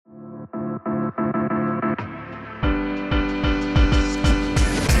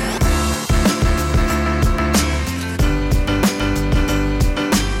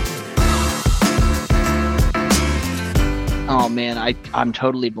man. I'm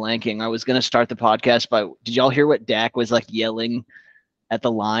totally blanking. I was gonna start the podcast by. Did y'all hear what Dak was like yelling at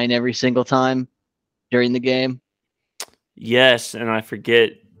the line every single time during the game? Yes, and I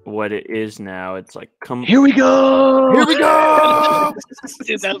forget what it is now. It's like, come Here we go. Here we go.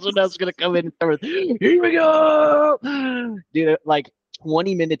 Dude, that's what I was gonna come in and start with. Here we go. Dude, like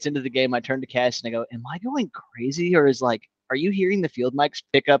 20 minutes into the game, I turned to Cass and I go, "Am I going crazy, or is like, are you hearing the field mics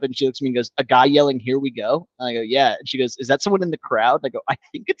pick up?" And she looks at me and goes, "A guy yelling, 'Here we go.'" And I go, "Yeah." And she goes, "Is that someone in the crowd?" And I go, "I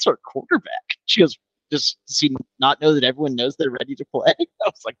think it's our quarterback." She goes, "Does he not know that everyone knows they're ready to play?" I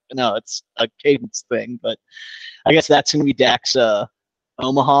was like, "No, it's a cadence thing." But I guess that's gonna be Dak's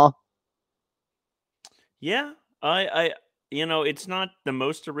Omaha. Yeah, I it's not the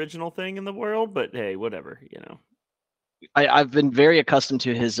most original thing in the world, but hey, whatever, I've been very accustomed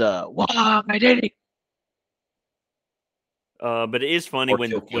to his "Wow, my daddy." But it is funny Or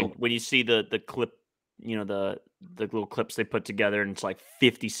when kill. when you see the clip, the little clips they put together, and it's like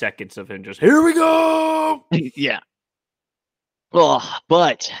 50 seconds of him just, "Here we go." Yeah. Oh,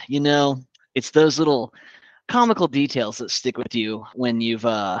 but it's those little comical details that stick with you when you've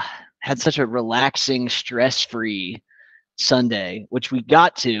had such a relaxing, stress-free Sunday, which we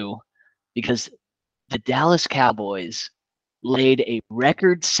got to because the Dallas Cowboys laid a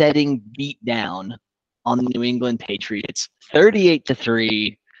record-setting beatdown on the New England Patriots,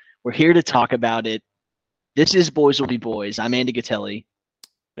 38-3. We're here to talk about it. This is Boys Will Be Boys. I'm Andy Gatelli.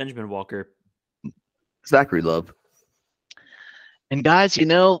 Benjamin Walker. Zachary Love. And guys,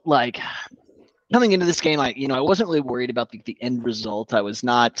 coming into this game, I wasn't really worried about the end result. I was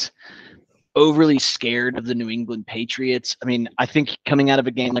not overly scared of the New England Patriots. I mean, I think coming out of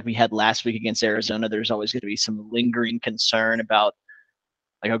a game like we had last week against Arizona, there's always going to be some lingering concern about,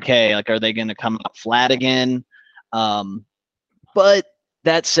 are they going to come out flat again? But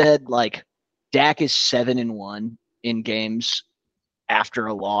that said, Dak is 7-1 in games after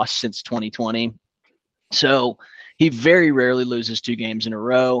a loss since 2020. So he very rarely loses 2 games in a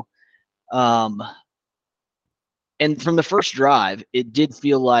row. And from the first drive, it did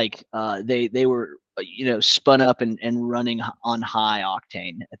feel like they were, spun up and running on high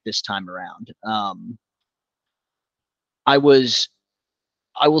octane at this time around. I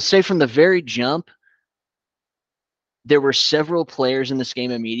will say from the very jump, there were several players in this game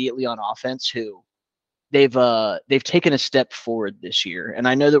immediately on offense who they've taken a step forward this year. And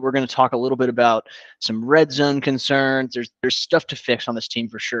I know that we're going to talk a little bit about some red zone concerns. There's stuff to fix on this team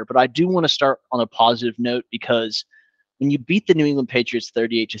for sure. But I do want to start on a positive note because when you beat the New England Patriots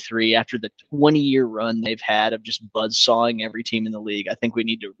 38-3 after the 20-year run they've had of just buzzsawing every team in the league, I think we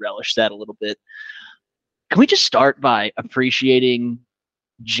need to relish that a little bit. Can we just start by appreciating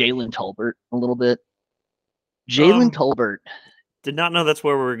Jalen Tolbert a little bit? Jalen Tolbert. Did not know that's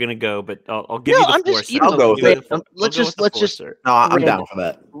where we were going to go, but I'll give you the force. I'll go with it. Let's just No, I'm down for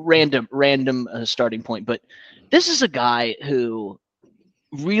that. Random starting point, but this is a guy who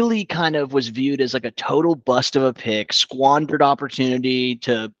really kind of was viewed as like a total bust of a pick, squandered opportunity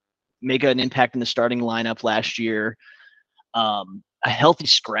to make an impact in the starting lineup last year. A healthy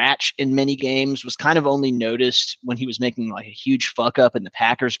scratch in many games, was kind of only noticed when he was making like a huge fuck up in the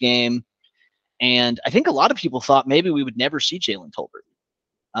Packers game. And I think a lot of people thought maybe we would never see Jalen Tolbert.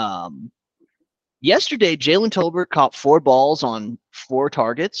 Yesterday, Jalen Tolbert caught 4 balls on 4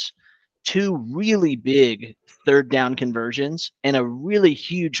 targets, 2 really big third down conversions, and a really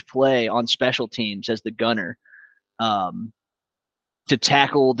huge play on special teams as the gunner to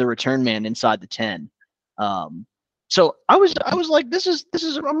tackle the return man inside the 10. So I was like, this is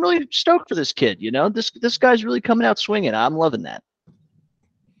I'm really stoked for this kid. This guy's really coming out swinging. I'm loving that.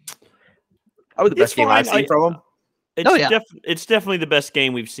 Probably the best game I've seen from him. It's definitely the best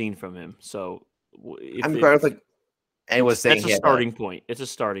game we've seen from him. So I'm glad like anyone's saying that's a starting point. It's a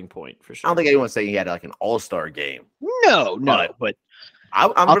starting point for sure. I don't think anyone's saying he had like an all-star game. No, but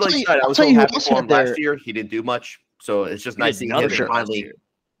I'm really excited. I was so happy for him last year. He didn't do much, so it's just nice seeing him finally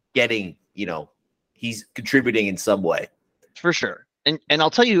getting. He's contributing in some way. For sure. And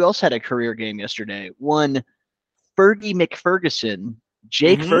I'll tell you who else had a career game yesterday. One, Fergie McFerguson,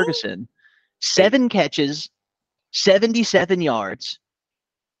 Jake Ferguson, 7 catches, 77 yards.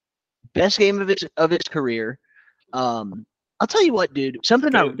 Best game of his career. I'll tell you what, dude.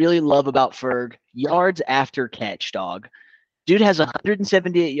 Something I really love about Ferg, yards after catch, dog. Dude has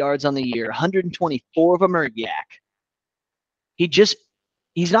 178 yards on the year. 124 of them are yak.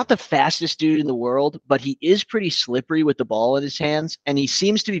 He's not the fastest dude in the world, but he is pretty slippery with the ball in his hands, and he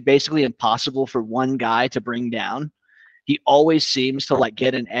seems to be basically impossible for one guy to bring down. He always seems to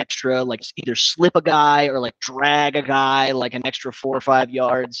get an extra, either slip a guy or drag a guy an extra 4 or 5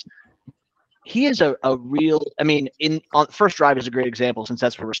 yards. he is a real. I mean, on first drive is a great example since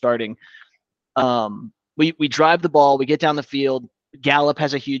that's where we're starting. We drive the ball, we get down the field. Gallup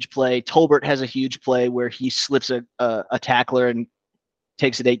has a huge play. Tolbert has a huge play where he slips a tackler and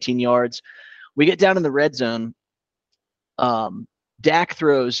takes it 18 yards. We get down in the red zone. Dak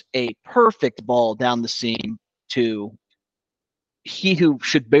throws a perfect ball down the seam to he who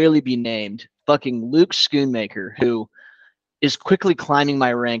should barely be named, fucking Luke Schoonmaker, who is quickly climbing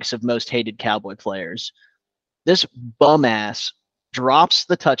my ranks of most hated Cowboy players. This bum ass drops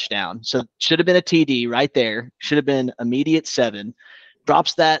the touchdown. So should have been a TD right there. Should have been immediate 7.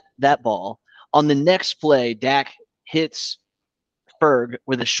 Drops that ball. On the next play, Dak hits Ferg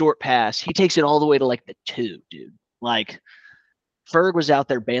with a short pass. He takes it all the way to like the 2, dude. Like Ferg was out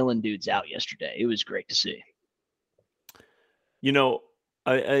there bailing dudes out yesterday. It was great to see. You know,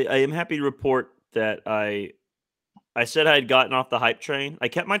 I am happy to report that I said I had gotten off the hype train. I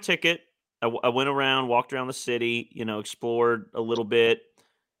kept my ticket. I went around, walked around the city, explored a little bit.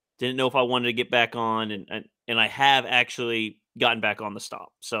 Didn't know if I wanted to get back on, and I have actually gotten back on the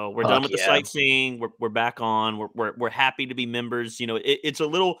stop. So we're done with the sightseeing. We're back on. We're happy to be members. It's a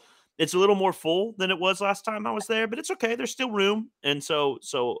little more full than it was last time I was there, but it's okay. There's still room, and so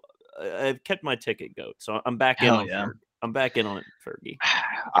I've kept my ticket, goat. So I'm back in on Ferg. I'm back in on it, Fergie.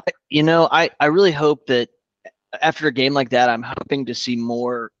 I really hope that after a game like that, I'm hoping to see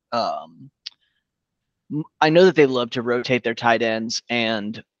more. I know that they love to rotate their tight ends,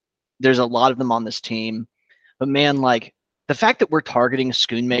 and there's a lot of them on this team. But man, like the fact that we're targeting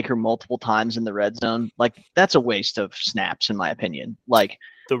Schoonmaker multiple times in the red zone, like that's a waste of snaps, in my opinion. Like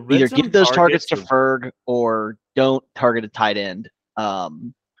either give those targets to Ferg or don't target a tight end.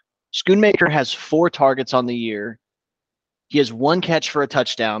 Schoonmaker has 4 targets on the year. He has 1 catch for a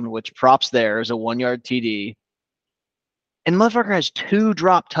touchdown, which props there as a 1-yard TD. And motherfucker has 2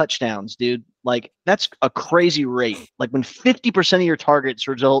 drop touchdowns, dude. Like, that's a crazy rate. Like, when 50% of your targets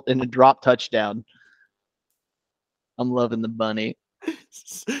result in a drop touchdown. I'm loving the bunny.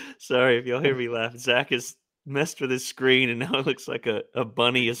 Sorry if y'all hear me laugh. Zach has messed with his screen, and now it looks like a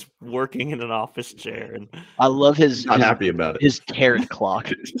bunny is working in an office chair. And I love his happy about it. His carrot clock.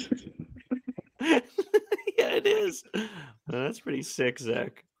 Yeah, it is. That's pretty sick,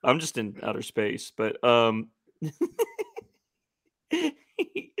 Zach. I'm just in outer space, but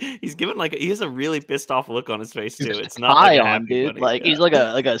he's given he has a really pissed off look on his face too. It's not high like on, dude. bunny. Like he's like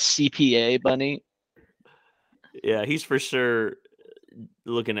a CPA bunny. Yeah, he's for sure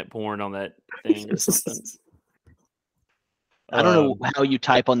looking at porn on that thing or something. I don't know how you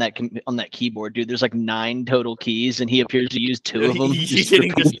type on that keyboard, dude. There's like 9 total keys, and he appears to use 2 of them. He's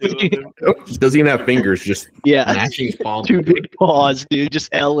hitting just 2 of them. Doesn't even have fingers, just mashing palms. 2 big paws, dude. Just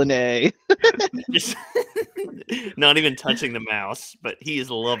L and A. Just not even touching the mouse, but he is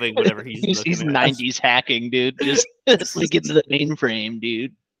loving whatever he's looking He's at. 90s hacking, dude. Just like into the mainframe,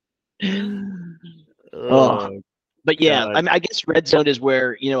 dude. But yeah, I mean, I guess red zone is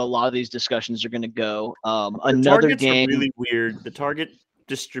where a lot of these discussions are going to go. Another game really weird. The target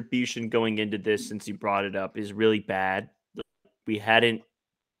distribution going into this, since you brought it up, is really bad. We hadn't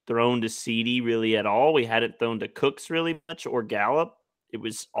thrown to CD really at all. We hadn't thrown to Cooks really much or Gallup. It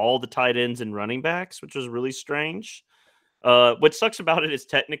was all the tight ends and running backs, which was really strange. What sucks about it is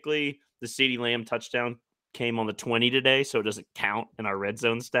technically the CeeDee Lamb touchdown came on the 20 today, so it doesn't count in our red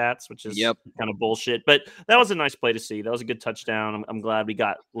zone stats, which is kind of bullshit. But that was a nice play to see. That was a good touchdown. I'm glad we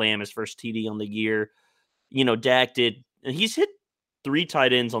got Lamb his first TD on the year. Dak did, and he's hit 3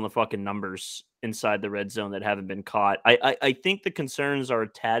 tight ends on the fucking numbers inside the red zone that haven't been caught. I think the concerns are a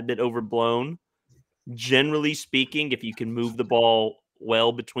tad bit overblown. Generally speaking, if you can move the ball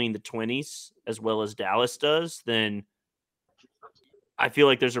well between the 20s as well as Dallas does, then I feel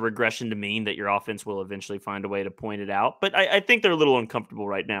like there's a regression to mean that your offense will eventually find a way to point it out. But I think they're a little uncomfortable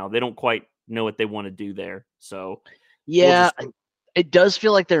right now. They don't quite know what they want to do there. So, it does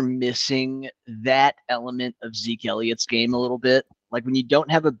feel like they're missing that element of Zeke Elliott's game a little bit. Like when you don't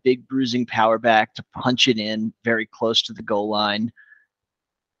have a big bruising power back to punch it in very close to the goal line,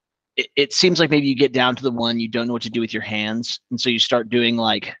 it seems like maybe you get down to the 1, you don't know what to do with your hands. And so you start doing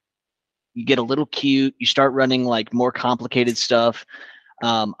you get a little cute, you start running more complicated stuff.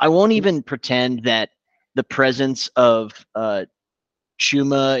 I won't even pretend that the presence of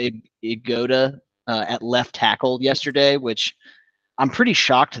Chuma Igoda at left tackle yesterday, which I'm pretty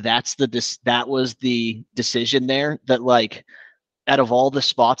shocked that was the decision there, that out of all the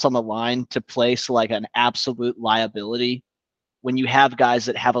spots on the line to place an absolute liability when you have guys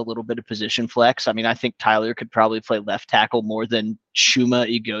that have a little bit of position flex. I mean, I think Tyler could probably play left tackle more than Chuma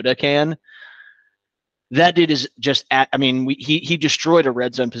Igoda can. That dude is just he destroyed a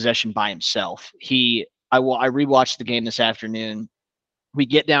red zone possession by himself. I rewatched the game this afternoon. We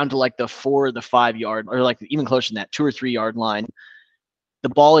get down to like the 4 or the 5 yard, or like even closer than that, 2 or 3 yard line. The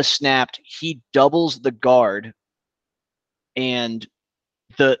ball is snapped. He doubles the guard, and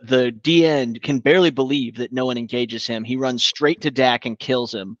the D end can barely believe that no one engages him. He runs straight to Dak and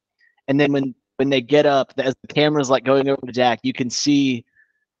kills him. And then when they get up, as the camera's like going over to Dak, you can see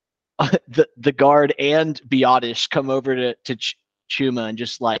the guard and Biotish come over to Chuma and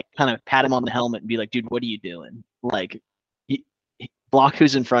just like kind of pat him on the helmet and be like, dude, what are you doing? Like, block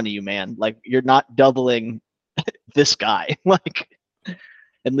who's in front of you, man. Like, you're not doubling this guy, like,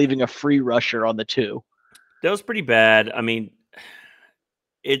 and leaving a free rusher on the 2. That was pretty bad. I mean,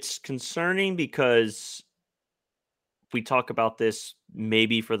 it's concerning because we talk about this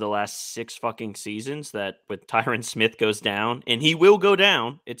maybe for the last 6 fucking seasons, that with Tyron Smith goes down, and he will go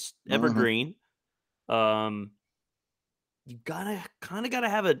down. It's evergreen. You gotta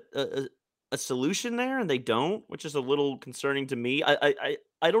have a solution there, and they don't, which is a little concerning to me. I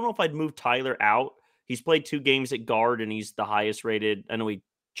don't know if I'd move Tyler out. He's played 2 games at guard, and he's the highest rated. I know we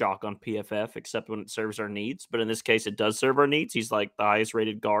jock on PFF, except when it serves our needs, but in this case, it does serve our needs. He's like the highest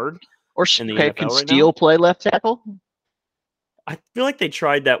rated guard. Or in the NFL can Steele play left tackle? I feel like they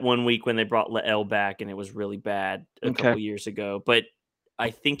tried that one week when they brought Lael back, and it was really bad a couple years ago. But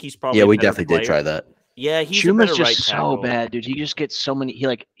I think he's probably we definitely did try that. Yeah, he's Chuma's just right so bad, dude. He just gets so many.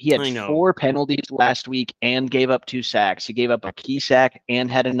 He had 4 penalties last week and gave up 2 sacks. He gave up a key sack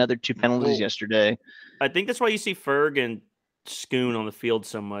and had another 2 penalties yesterday. I think that's why you see Ferg and Schoon on the field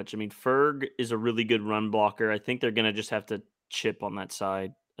so much. I mean, Ferg is a really good run blocker. I think they're gonna just have to chip on that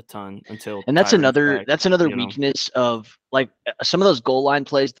side a ton until. And that's another weakness of like some of those goal line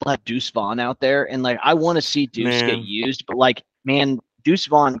plays. They'll have Deuce Vaughn out there, and like I want to see Deuce get used, but like Deuce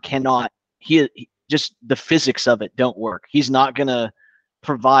Vaughn cannot. He just the physics of it don't work. He's not gonna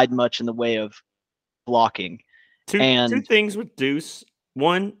provide much in the way of blocking. Two things with Deuce.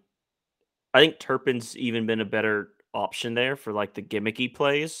 One, I think Turpin's even been a better option there for like the gimmicky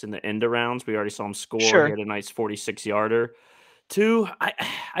plays and the end arounds. We already saw him score. Sure. He had a nice 46-yarder. 2, I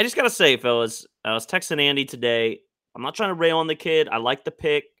just gotta say, fellas, I was texting Andy today. I'm not trying to rail on the kid. I like the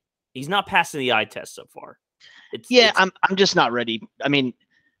pick. He's not passing the eye test so far. I'm just not ready. I mean,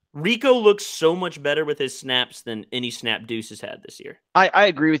 Rico looks so much better with his snaps than any snap Deuce has had this year. I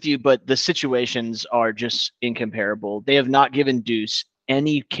agree with you, but the situations are just incomparable. They have not given Deuce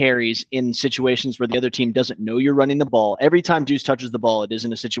any carries in situations where the other team doesn't know you're running the ball. Every time Deuce touches the ball, it is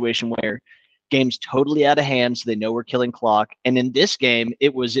in a situation where game's totally out of hand, so they know we're killing clock. And in this game,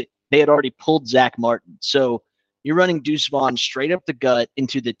 they had already pulled Zach Martin. So you're running Deuce Vaughn straight up the gut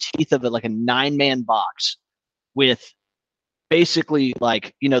into the teeth of a 9-man box with basically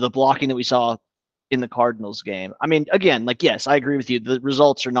the blocking that we saw in the Cardinals game. I mean, again, yes, I agree with you. The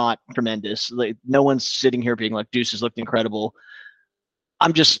results are not tremendous. No one's sitting here being like, Deuce has looked incredible.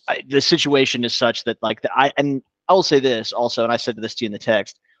 The situation is such that I will say this also, and I said this to you in the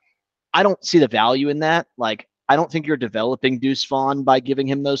text, I don't see the value in that. I don't think you're developing Deuce Vaughn by giving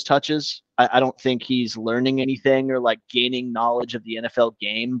him those touches. I don't think he's learning anything or gaining knowledge of the NFL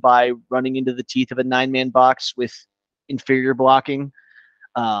game by running into the teeth of a 9-man box with inferior blocking.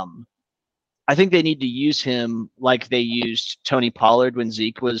 I think they need to use him like they used Tony Pollard when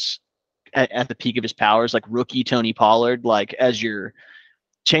Zeke was at the peak of his powers, rookie Tony Pollard, as your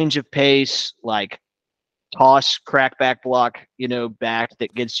change of pace, toss, crackback block, back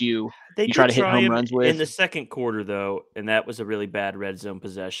that gets you. You try to hit home runs with. In the second quarter, though, and that was a really bad red zone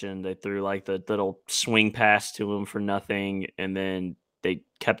possession. They threw the little swing pass to him for nothing, and then they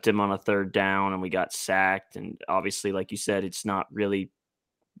kept him on a 3rd down, and we got sacked. And obviously, like you said, it's not really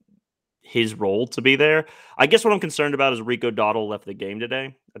his role to be there. I guess what I'm concerned about is Rico Dowdle left the game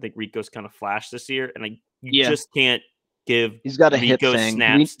today. I think Rico's kind of flashed this year, and you just can't give he's got a Rico hip thing.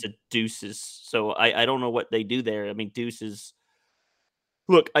 Snaps to Deuce's. So I don't know what they do there. I mean, Deuce is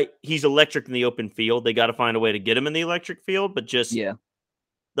he's electric in the open field. They got to find a way to get him in the electric field, but just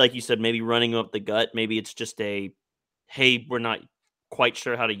like you said, maybe running up the gut. Maybe it's just hey, we're not quite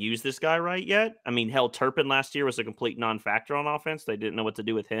sure how to use this guy right yet. I mean, hell, Turpin last year was a complete non-factor on offense. They didn't know what to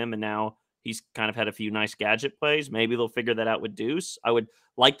do with him, and now he's kind of had a few nice gadget plays. Maybe they'll figure that out with Deuce. I would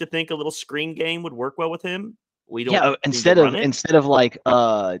like to think a little screen game would work well with him. We don't. Yeah, instead of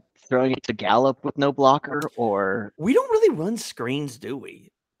throwing it to Gallup with no blocker, or we don't really run screens, do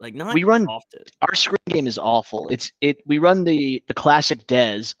we? Not we run often. Our screen game is awful. We run the classic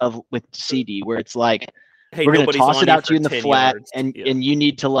Dez with CD, where it's hey, we're going to toss it out to you in the flat, and you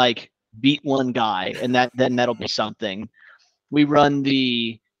need to beat one guy, and then that'll be something. We run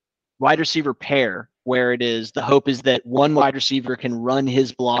the wide receiver pair where it is the hope is that one wide receiver can run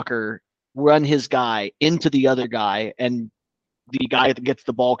his guy into the other guy, and the guy that gets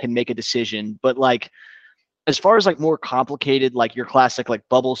the ball can make a decision. But like, as far as like more complicated, like your classic like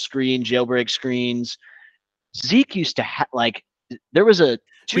bubble screen, jailbreak screens, Zeke used to there was a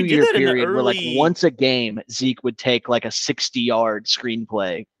 2-year period where like once a game Zeke would take like a 60-yard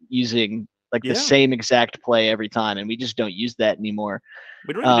screenplay using like the same exact play every time, and we just don't use that anymore.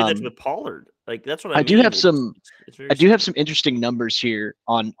 We don't even do that with Pollard. Like that's what I mean. Do have some interesting numbers here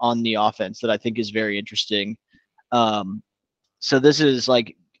on the offense that I think is very interesting. So this is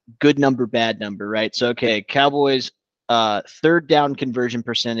like good number, bad number, right? So okay, Cowboys third down conversion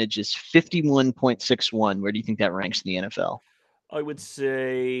percentage is 51.61. Where do you think that ranks in the NFL? I would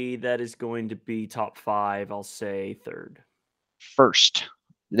say that is going to be top 5. I'll say third. First.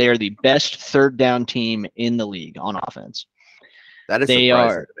 They are the best third down team in the league on offense. That is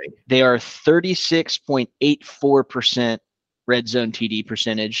surprising to me. They are 36.84% red zone TD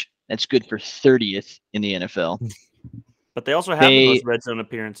percentage. That's good for 30th in the NFL. But they also have the most red zone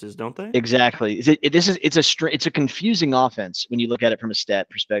appearances, don't they? Exactly. It's a confusing offense when you look at it from a stat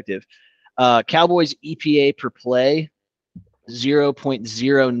perspective. Cowboys EPA per play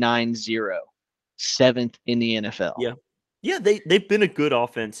 0.090, 7th in the NFL. Yeah, they've been a good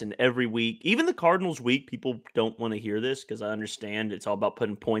offense in every week. Even the Cardinals week, people don't want to hear this because I understand it's all about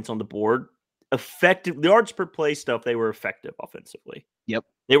putting points on the board. Effective, the yards per play stuff, they were effective offensively. Yep.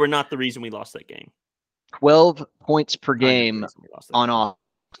 They were not the reason we lost that game. 12 points per game on offense.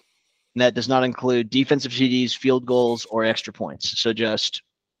 That does not include defensive TDs, field goals, or extra points. So just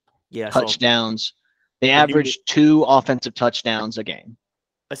touchdowns. They averaged 2 offensive touchdowns a game.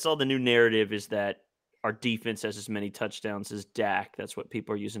 I saw the new narrative is that our defense has as many touchdowns as Dak. That's what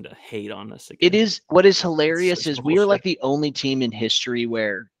people are using to hate on us again. It is. What is hilarious is we are like the only team in history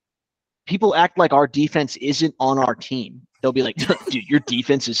where people act like our defense isn't on our team. They'll be like, dude, your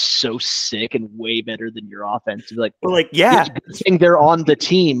defense is so sick and way better than your offense. Be like, we're like, yeah. Good thing they're on the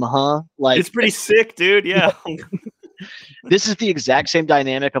team, huh? Like, it's pretty sick, dude. Yeah. This is the exact same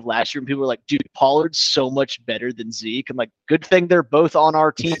dynamic of last year. And people were like, dude, Pollard's so much better than Zeke. I'm like, good thing they're both on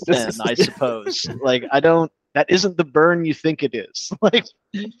our team then, I suppose. Like, that isn't the burn you think it is. Like,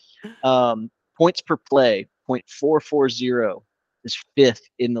 points per play, 0.440 is 5th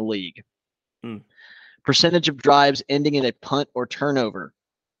in the league. Percentage of drives ending in a punt or turnover,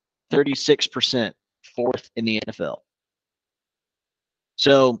 36%, 4th in the NFL.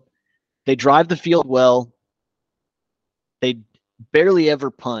 So they drive the field well. They barely ever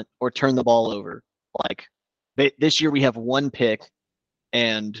punt or turn the ball over. Like this year we have 1 pick,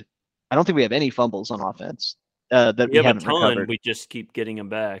 and I don't think we have any fumbles on offense that we haven't recovered. We just keep getting them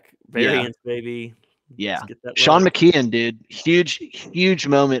back. Variance, baby. Yeah. Sean McKeon, dude, huge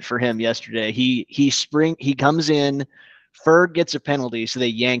moment for him yesterday. He comes in, Ferg gets a penalty, so they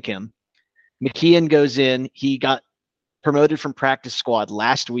yank him. McKeon goes in. He got promoted from practice squad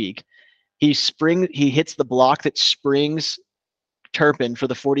last week. He hits the block that springs Turpin for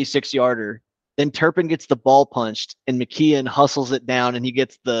the 46-yarder. Then Turpin gets the ball punched, and McKeon hustles it down, and he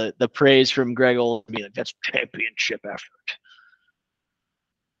gets the praise from Greg Olsen. Like, that's championship effort.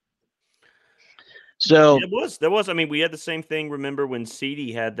 So there was. I mean, we had the same thing. Remember when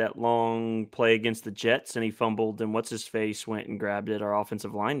CeeDee had that long play against the Jets and he fumbled, and what's his face went and grabbed it. Our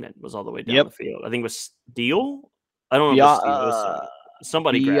offensive lineman was all the way down the field. I think it was Steele. I don't know. If it was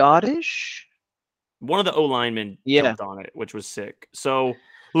somebody grabbed it. One of the O linemen jumped on it, which was sick. So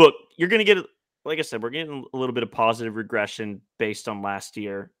look, you're going to get, like I said, we're getting a little bit of positive regression based on last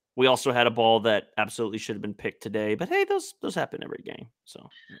year. We also had a ball that absolutely should have been picked today, but hey, those happen every game. So.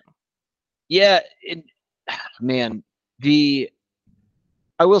 Yeah, man, I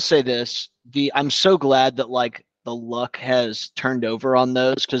will say this, I'm so glad that like the luck has turned over on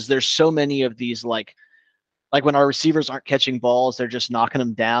those, because there's so many of these like when our receivers aren't catching balls, they're just knocking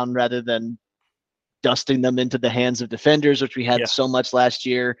them down rather than dusting them into the hands of defenders, which we had so much last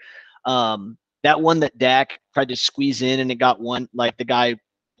year. That one that Dak tried to squeeze in and it got one, like the guy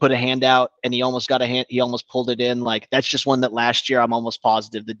put a hand out and he almost pulled it in. Like that's just one that last year I'm almost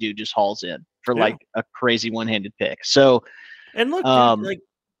positive the dude just hauls in for like a crazy one-handed pick. So, and look, dude, like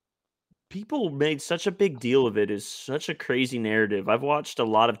people made such a big deal of it. Is such a crazy narrative. I've watched a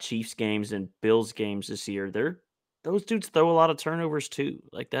lot of Chiefs games and Bills games this year. Those dudes throw a lot of turnovers too.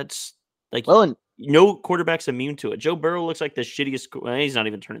 Like that's like, no quarterback's immune to it. Joe Burrow looks like the shittiest. He's not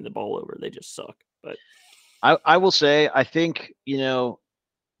even turning the ball over. They just suck. But I will say, I think,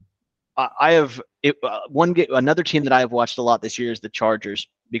 I have another team that I have watched a lot this year is the Chargers,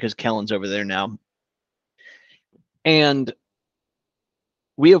 because Kellen's over there now. And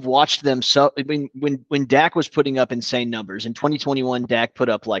we have watched them. So I mean, when Dak was putting up insane numbers in 2021, Dak put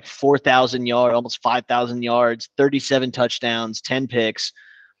up like 4,000 yards, almost 5,000 yards, 37 touchdowns, 10 picks.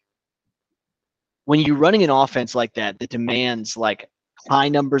 When you're running an offense like that demands like high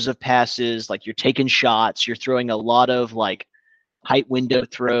numbers of passes, like you're taking shots, you're throwing a lot of like height window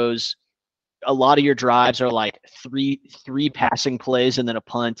throws. A lot of your drives are like three passing plays and then a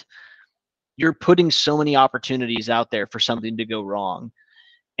punt. You're putting so many opportunities out there for something to go wrong.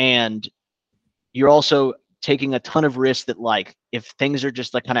 And you're also taking a ton of risks that, like, if things are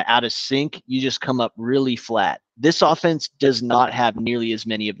just like kind of out of sync, you just come up really flat. This offense does not have nearly as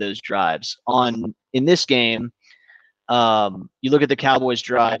many of those drives. In this game, you look at the Cowboys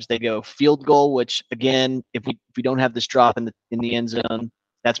drives, they go field goal, which again, if we don't have this drop in the end zone,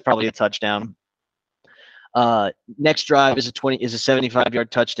 that's probably a touchdown. Next drive is a 75-yard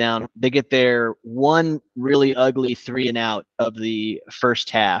touchdown. They get their one really ugly 3-and-out of the first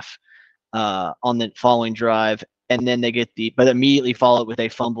half on the following drive, and then they get but immediately follow it with a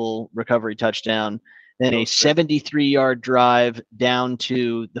fumble recovery touchdown. Then a 73-yard drive down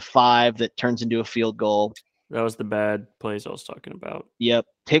to the 5 that turns into a field goal. That was the bad plays I was talking about. Yep,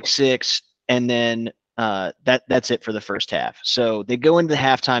 pick 6, and then that's it for the first half. So they go into the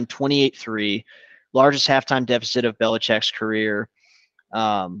halftime 28-3, largest halftime deficit of Belichick's career.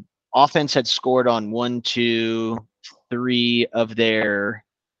 Offense had scored on 1, 2, 3 of their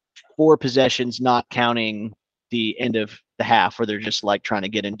 4 possessions, not counting the end of the half where they're just like trying to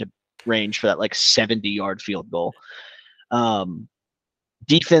get into range for that like 70-yard field goal.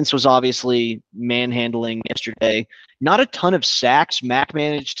 Defense was obviously manhandling yesterday. Not a ton of sacks. Mac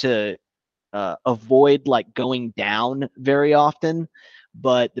managed to avoid like going down very often,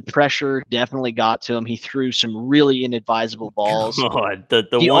 but the pressure definitely got to him. He threw some really inadvisable balls. God, the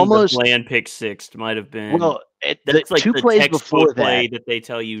one almost Bland pick 6 might have been. Well, that's like 2 the plays before play that they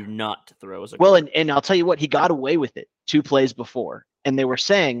tell you not to throw. Well, and I'll tell you what, he got away with it 2 plays before. And they were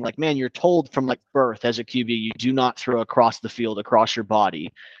saying, like, man, you're told from like birth as a QB, you do not throw across the field, across your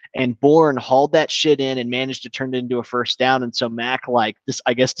body. And Bourne hauled that shit in and managed to turn it into a first down. And so Mac, like, this,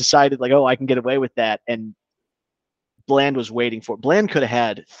 I guess, decided, like, oh, I can get away with that. And Bland was waiting for it. Bland could have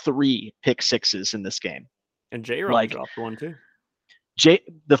had 3 pick 6s in this game. And J-Ron dropped one too.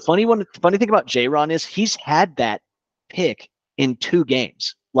 The funny thing about J-Ron is he's had that pick in 2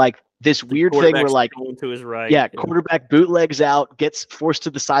 games. Like, this weird thing where, like, to his right, quarterback bootlegs out, gets forced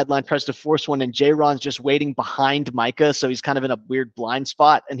to the sideline, tries to force one, and J-Ron's just waiting behind Micah, so he's kind of in a weird blind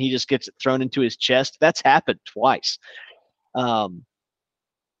spot, and he just gets it thrown into his chest. That's happened twice. By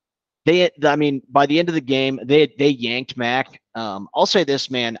the end of the game, they yanked Mac. I'll say this,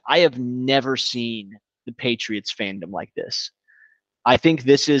 man, I have never seen the Patriots fandom like this. I think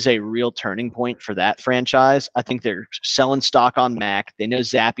this is a real turning point for that franchise. I think they're selling stock on Mac. They know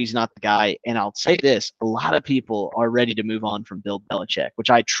Zappy's not the guy. And I'll say this, a lot of people are ready to move on from Bill Belichick, which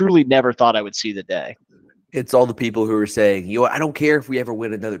I truly never thought I would see the day. It's all the people who are saying, I don't care if we ever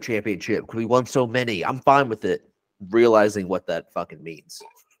win another championship because we won so many. I'm fine with it. Realizing what that fucking means.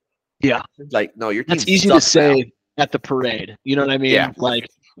 Yeah. Like, no, your team's That's easy to say at the parade. You know what I mean? Yeah. Like,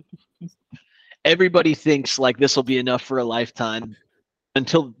 everybody thinks like this will be enough for a lifetime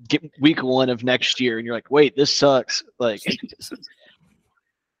until week 1 of next year, and you're like, wait, this sucks. Like,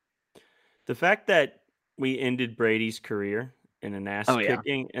 the fact that we ended Brady's career in an ass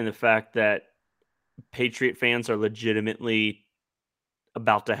kicking, and the fact that Patriot fans are legitimately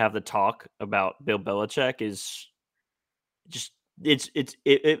about to have the talk about Bill Belichick is just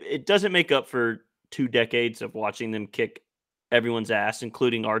it doesn't make up for 2 decades of watching them kick everyone's ass,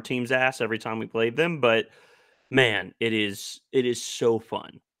 including our team's ass, every time we played them. But man, it is so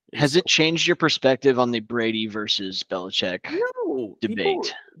fun. Has it changed your perspective on the Brady versus Belichick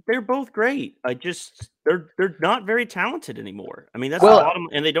debate? They're both great. They're not very talented anymore. I mean, that's the bottom,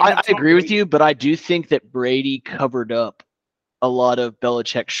 and they don't. I agree with you, but I do think that Brady covered up a lot of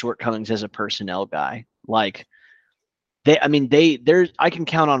Belichick's shortcomings as a personnel guy. Like, I can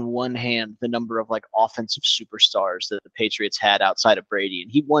count on one hand the number of like offensive superstars that the Patriots had outside of Brady,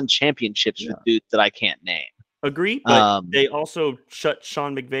 and he won championships with dudes that I can't name. Agreed, but they also shut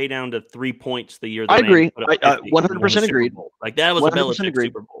Sean McVay down to 3 points the year. I agree. 100% agreed. Like, that was a Belichick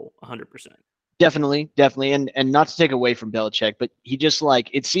Super Bowl. 100%. Definitely, and not to take away from Belichick, but he just,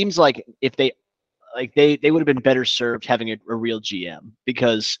 like, it seems like if they would have been better served having a real GM,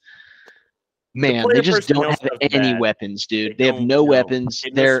 because man, they just don't have any weapons, dude. They have no weapons.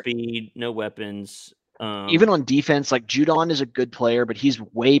 They're speed, no weapons. Even on defense, like, Judon is a good player, but he's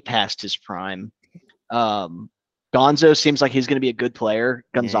way past his prime. Gonzo seems like he's going to be a good player.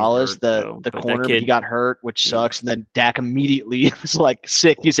 Gonzalez, hurt, the corner, but he got hurt, which sucks. And then Dak immediately was like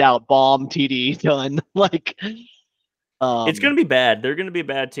sick. He's out. Bomb, TD, done. Like, it's going to be bad. They're going to be a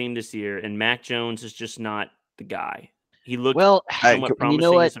bad team this year, and Mac Jones is just not the guy. He looked somewhat promising. You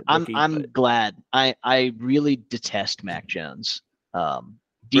know what? As a rookie, I'm glad. I really detest Mac Jones.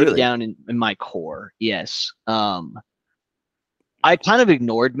 Deep down in my core, yes. I kind of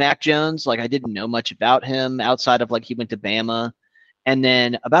ignored Mac Jones. Like, I didn't know much about him outside of like he went to Bama. And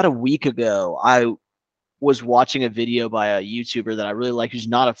then about a week ago, I was watching a video by a YouTuber that I really like, who's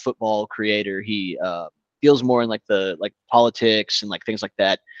not a football creator. He deals more in like the politics and like things like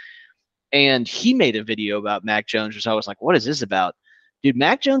that. And he made a video about Mac Jones, which I was like, what is this about? Dude,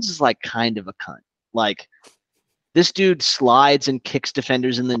 Mac Jones is like kind of a cunt. Like, this dude slides and kicks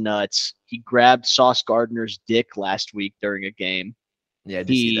defenders in the nuts. He grabbed Sauce Gardner's dick last week during a game. Yeah, I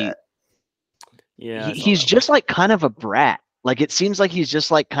did see that. Yeah, he's just like kind of a brat. Like, it seems like he's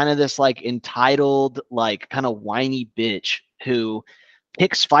just like kind of this like entitled, like kind of whiny bitch who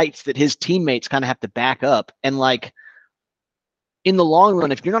picks fights that his teammates kind of have to back up. And like, in the long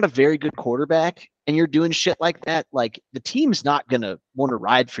run, if you're not a very good quarterback and you're doing shit like that, like, the team's not going to want to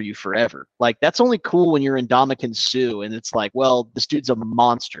ride for you forever. Like, that's only cool when you're in Ndamukong Suh and it's like, well, this dude's a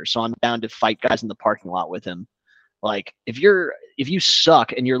monster, so I'm down to fight guys in the parking lot with him. Like, if you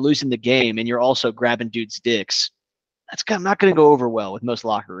suck and you're losing the game and you're also grabbing dudes' dicks, that's not going to go over well with most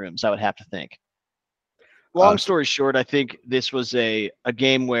locker rooms, I would have to think. Long story short, I think this was a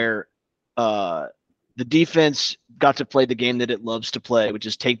game where the defense got to play the game that it loves to play, which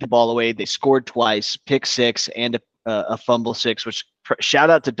is take the ball away. They scored twice, pick six and a fumble six, which shout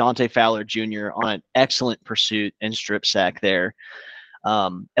out to Dante Fowler Jr. on an excellent pursuit and strip sack there.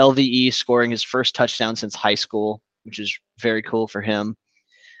 LVE scoring his first touchdown since high school, which is very cool for him.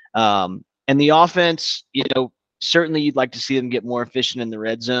 And the offense, certainly you'd like to see them get more efficient in the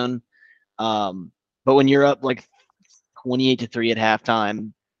red zone. But when you're up like 28-3 at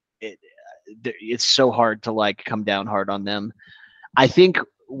halftime, it's so hard to like come down hard on them. I think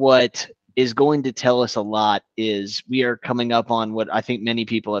what is going to tell us a lot is we are coming up on what I think many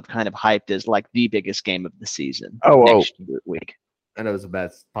people have kind of hyped as like the biggest game of the season next week. I know it's a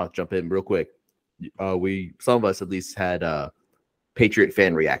bad spot to jump in real quick. Some of us at least had Patriot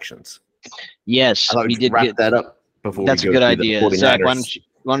fan reactions. Yes, we did wrap that up before. That's a good idea. Zach,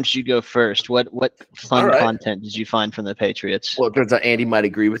 why don't you go first? What fun content did you find from the Patriots? Well, it turns out Andy might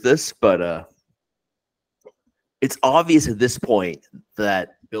agree with this, but it's obvious at this point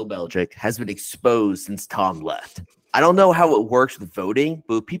that Bill Belichick has been exposed since Tom left. I don't know how it works with voting,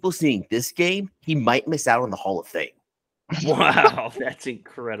 but with people seeing this game, he might miss out on the Hall of Fame. Wow, that's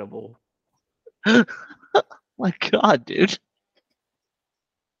incredible. My God, dude.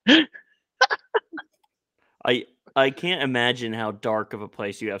 I can't imagine how dark of a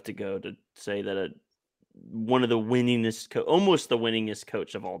place you have to go to say that one of the winningest, almost the winningest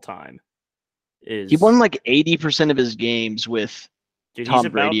coach of all time is. He won like 80% of his games with Tom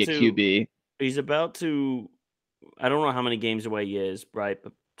Brady at QB. He's about to, I don't know how many games away he is, right?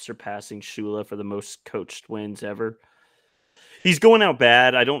 But surpassing Shula for the most coached wins ever. He's going out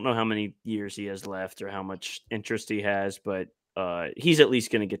bad. I don't know how many years he has left or how much interest he has, but he's at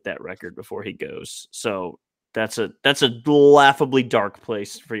least going to get that record before he goes. So that's a laughably dark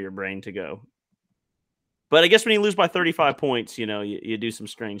place for your brain to go. But I guess when you lose by 35 points, you do some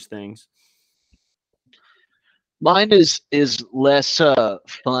strange things. Mine is less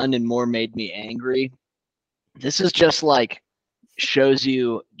fun and more made me angry. This is just like shows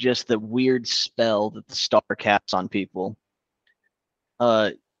you just the weird spell that the star casts on people.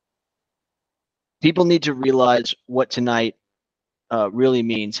 People need to realize what tonight really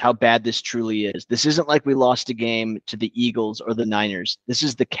means, how bad this truly is. This isn't like we lost a game to the Eagles or the Niners. This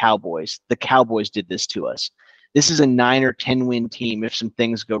is the Cowboys. The Cowboys did this to us. This is a 9 or 10 win team if some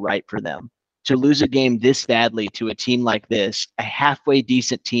things go right for them. To lose a game this badly to a team like this, a halfway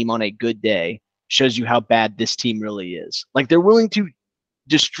decent team on a good day, shows you how bad this team really is. Like, they're willing to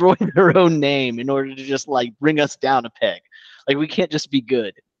destroy their own name in order to just like bring us down a peg. Like, we can't just be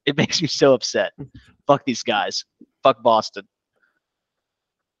good. It makes me so upset. Fuck these guys. Fuck Boston.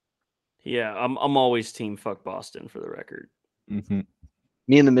 Yeah, I'm always team fuck Boston for the record. Mm-hmm.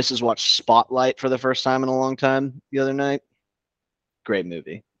 Me and the missus watched Spotlight for the first time in a long time the other night. Great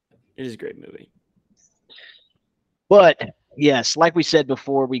movie. It is a great movie. But yes, like we said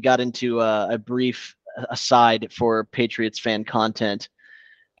before, we got into a brief aside for Patriots fan content.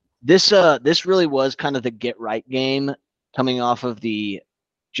 This really was kind of the get right game coming off of the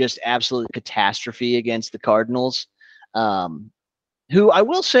just absolute catastrophe against the Cardinals. who I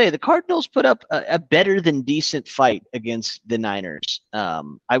will say the Cardinals put up a better than decent fight against the Niners.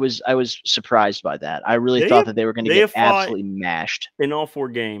 I was surprised by that. I really thought that they were going to get absolutely mashed in all 4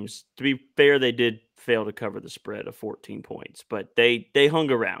 games. To be fair, they did fail to cover the spread of 14 points, but they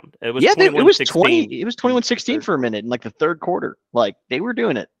hung around. It was it was 21-16 for a minute in like the third quarter. Like they were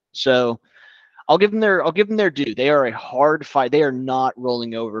doing it. So I'll give them their due. They are a hard fight. They are not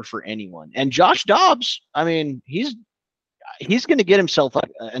rolling over for anyone. And Josh Dobbs, I mean, he's going to get himself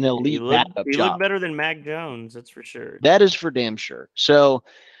like an elite backup He job. looked better than Mac Jones, that's for sure. That is for damn sure. So,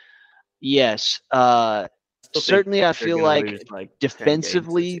 yes, certainly I feel like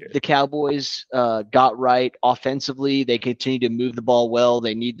defensively the Cowboys got right. Offensively, they continue to move the ball well.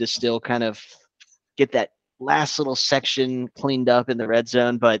 They need to still kind of get that last little section cleaned up in the red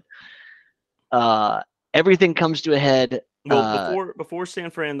zone, but everything comes to a head. Well, before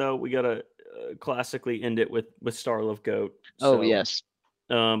San Fran, though, we got to classically end it with Starlove Goat. So, yes.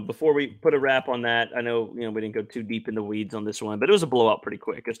 Before we put a wrap on that, I know we didn't go too deep in the weeds on this one, but it was a blowout pretty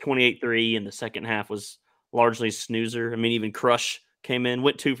quick. It was 28-3, and the second half was largely a snoozer. I mean, even Crush came in,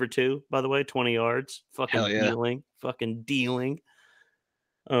 went 2 for 2, by the way, 20 yards. Fucking dealing.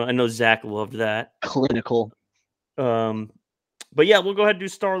 I know Zach loved that. Clinical. But yeah, we'll go ahead and do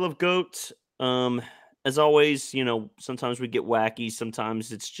Starlove Goat. As always, sometimes we get wacky.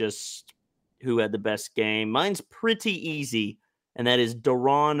 Sometimes it's just who had the best game. Mine's pretty easy, and that is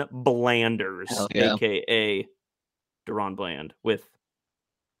Deron Blanders, a.k.a. Deron Bland, with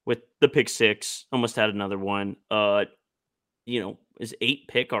the pick 6. Almost had another one. His 8th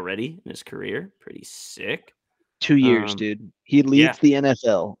pick already in his career. Pretty sick. 2 years, dude. He leads the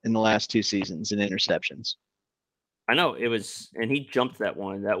NFL in the last 2 seasons in interceptions. I know it was, and he jumped that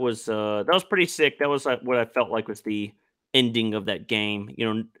one. That was pretty sick. That was what I felt like was the ending of that game.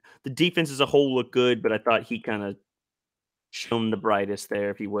 The defense as a whole looked good, but I thought he kind of shone the brightest there,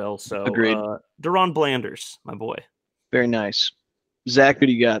 if you will. So, agreed. Deron Blanders, my boy. Very nice. Zach, who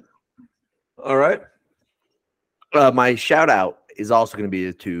do you got? All right. My shout out is also going to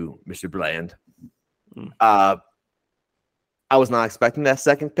be to Mr. Bland. I was not expecting that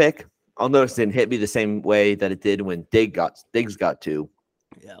second pick. I'll notice it didn't hit me the same way that it did when Diggs got 2.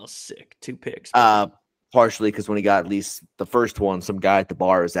 Yeah, I was sick. 2 picks. Partially because when he got at least the first one, some guy at the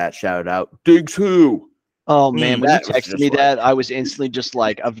bar was shouted out, Diggs who? Oh man, when you texted me that, I was instantly just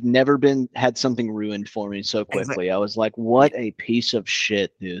like, I've never had something ruined for me so quickly. I was like, what a piece of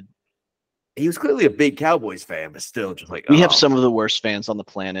shit, dude. He was clearly a big Cowboys fan, but still just like, we have some of the worst fans on the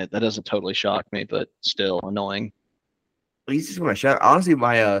planet. That doesn't totally shock me, but still annoying. He's just going to shout. Honestly,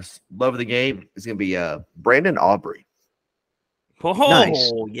 my love of the game is going to be Brandon Aubrey. Oh,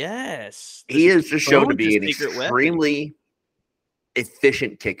 nice. Yes. He is just shown to be an extremely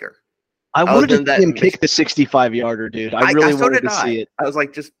efficient kicker. I wanted to see him kick the 65-yarder, dude. I really wanted to see it. I was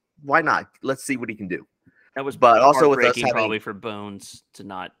like, just why not? Let's see what he can do. That was, but also with us probably for Bones to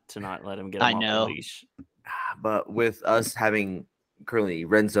not let him get him off the leash. But with us having currently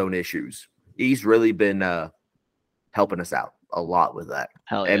red zone issues, he's really been helping us out a lot with that.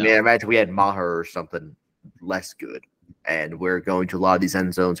 And imagine we had Maher or something less good, and we're going to a lot of these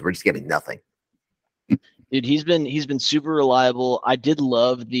end zones. We're just getting nothing. Dude, he's been super reliable. I did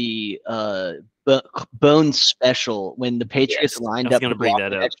love the Bones special when the Patriots lined up to block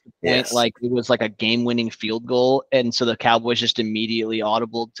an extra point, like it was like a game-winning field goal, and so the Cowboys just immediately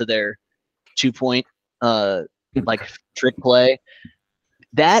audibled to their 2-point like trick play.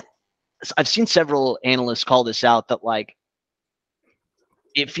 That I've seen several analysts call this out, that like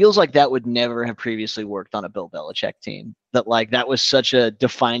it feels like that would never have previously worked on a Bill Belichick team. That like that was such a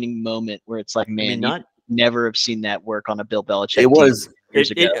defining moment where it's like, man, you never have seen that work on a Bill Belichick team.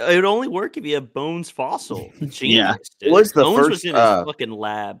 It would only work if you have Bones Fossil. Yeah, it was the Bones first, was in his fucking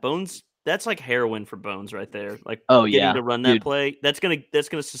lab. Bones, that's like heroin for Bones right there. Like, getting to run that play, that's gonna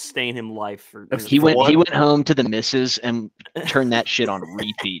sustain him life for. He went home to the missus and turned that shit on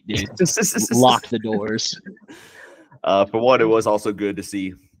repeat, dude. Locked the doors. For one, it was also good to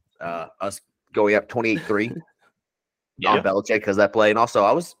see us going up 28-3 on Belichick because that play, and also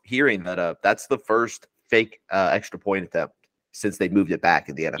I was hearing that that's the first fake extra point attempt since they moved it back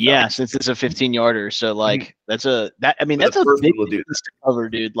in the NFL. Yeah, since it's a 15-yarder. So like that's a big thing to cover,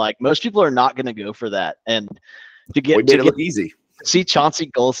 dude. Like most people are not going to go for that, and to get it look easy. See Chauncey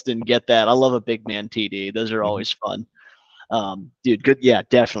Golston get that. I love a big man TD. Those are always fun. Dude, good. Yeah,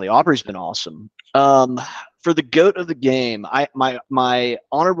 definitely. Aubrey's been awesome. For the GOAT of the game, my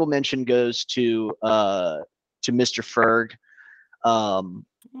honorable mention goes to Mr. Ferg.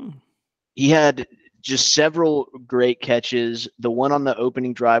 He had just several great catches. The one on the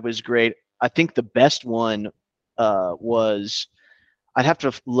opening drive was great. I think the best one was I'd have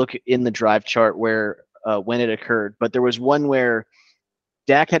to look in the drive chart where when it occurred, but there was one where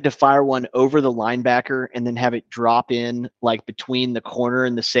Dak had to fire one over the linebacker and then have it drop in like between the corner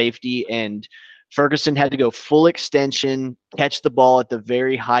and the safety, and Ferguson had to go full extension, catch the ball at the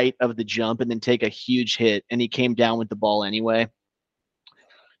very height of the jump, and then take a huge hit, and he came down with the ball anyway.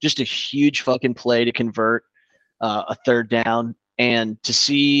 Just a huge fucking play to convert a third down, and to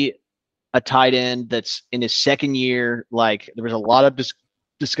see a tight end that's in his second year. Like, there was a lot of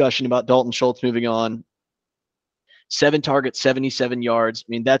discussion about Dalton Schultz moving on. 7 targets, 77 yards. I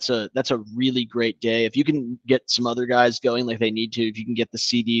mean, that's a really great day. If you can get some other guys going like they need to, if you can get the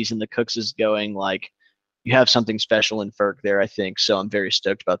CDs and the Cookses going, like, you have something special in Ferg there, I think. So I'm very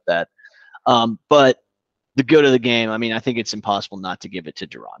stoked about that. But the go to the game, I mean, I think it's impossible not to give it to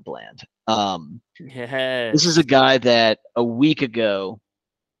DaRon Bland. Yes. This is a guy that a week ago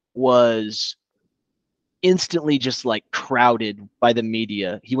was instantly just like crowded by the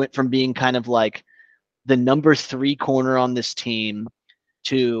media. He went from being kind of like the number 3 corner on this team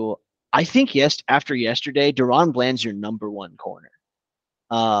to, I think, after yesterday, DaRon Bland's your number 1 corner.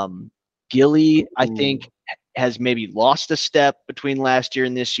 Gilly, I think, has maybe lost a step between last year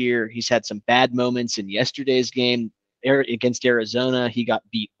and this year. He's had some bad moments in yesterday's game against Arizona. He got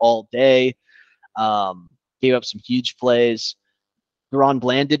beat all day, gave up some huge plays. DaRon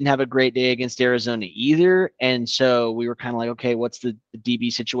Bland didn't have a great day against Arizona either, and so we were kind of like, okay, what's the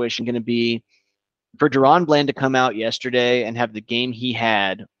DB situation going to be? For DaRon Bland to come out yesterday and have the game he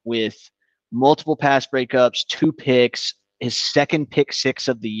had with multiple pass breakups, 2 picks, his second pick 6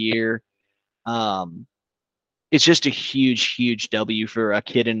 of the year, it's just a huge W for a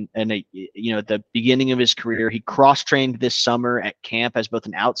kid and at the beginning of his career. He cross-trained this summer at camp as both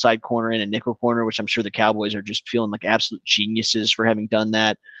an outside corner and a nickel corner, which I'm sure the Cowboys are just feeling like absolute geniuses for having done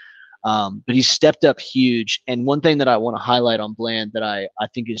that. But he's stepped up huge. And one thing that I want to highlight on Bland that I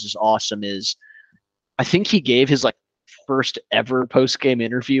think is just awesome is I think he gave his like first ever post-game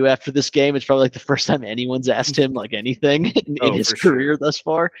interview after this game. It's probably like the first time anyone's asked him like anything in his career thus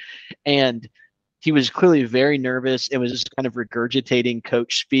far. And he was clearly very nervous. It was just kind of regurgitating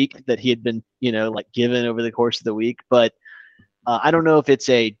coach speak that he had been, like given over the course of the week. But I don't know if it's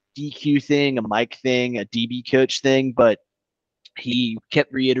a DQ thing, a Mike thing, a DB coach thing, but he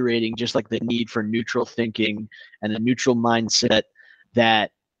kept reiterating just like the need for neutral thinking and a neutral mindset,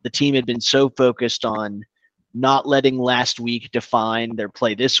 that the team had been so focused on not letting last week define their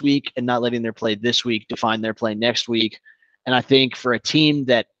play this week and not letting their play this week define their play next week. And I think for a team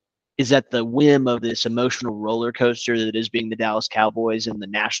that is at the whim of this emotional roller coaster that is being the Dallas Cowboys in the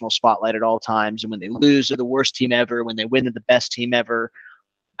national spotlight at all times, and when they lose, they're the worst team ever. When they win, they're the best team ever.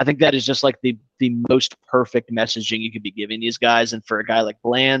 I think that is just like the most perfect messaging you could be giving these guys. And for a guy like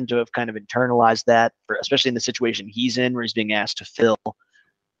Bland to have kind of internalized that, especially in the situation he's in where he's being asked to fill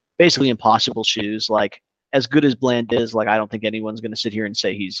basically impossible shoes, like as good as Bland is, like I don't think anyone's going to sit here and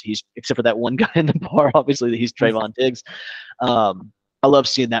say he's except for that one guy in the bar, obviously, that he's Trayvon Diggs. I love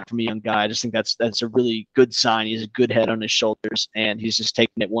seeing that from a young guy. I just think that's a really good sign. He has a good head on his shoulders, and he's just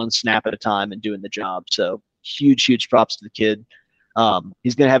taking it one snap at a time and doing the job. So huge props to the kid.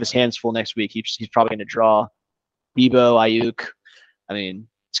 He's going to have his hands full next week. He's probably going to draw Debo, Ayuk. I mean,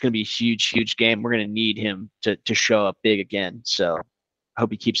 it's going to be a huge game. We're going to need him to show up big again. So I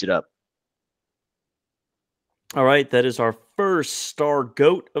hope he keeps it up. All right, that is our first star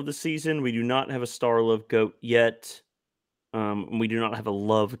GOAT of the season. We do not have a star love GOAT yet. We do not have a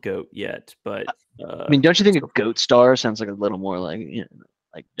love GOAT yet, but I mean, don't you think a GOAT star sounds like a little more like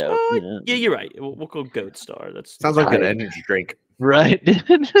like dope? Yeah, you're right. We'll go GOAT star. That sounds like an energy drink, right?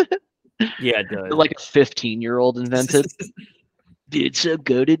 Yeah, it does. Like a 15-year-old invented. Dude, so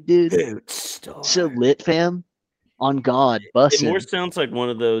goated, dude. GOAT star. So lit, fam. On God, bussin'. It more sounds like one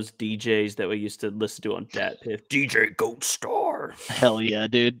of those DJs that we used to listen to on Dat Piff. DJ GOAT star. Hell yeah,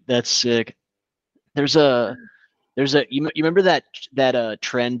 dude. That's sick. There's a you remember that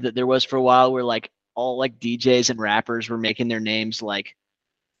trend that there was for a while where like all like DJs and rappers were making their names like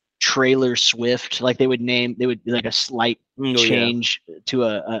Trailer Swift, like they would like a slight change to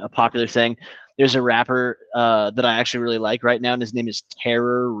a popular thing. There's a rapper that I actually really like right now, and his name is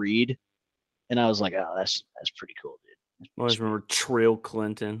Terror Reed. And I was like, oh, that's pretty cool, dude. I always remember Trill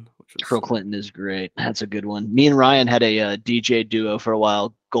Clinton. Trill Clinton is great. That's a good one. Me and Ryan had a DJ duo for a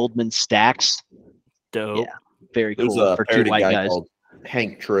while, Goldman Stacks. Dope. Yeah, very cool. There's a for two white guys called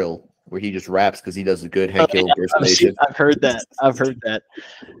Hank Trill, where he just raps because he does a good Hank Hill impersonation. I've heard that.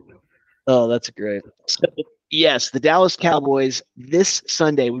 Oh, that's great. So, yes, the Dallas Cowboys this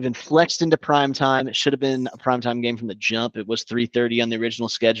Sunday. We've been flexed into prime time. It should have been a primetime game from the jump. It was 3:30 on the original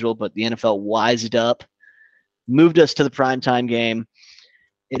schedule, but the NFL wised up, moved us to the primetime game.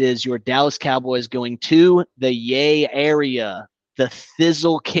 It is your Dallas Cowboys going to the Yay area, the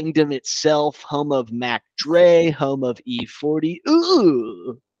Thizzle Kingdom itself, home of Mac Dre, home of E40.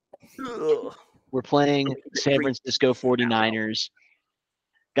 Ooh. We're playing San Francisco 49ers.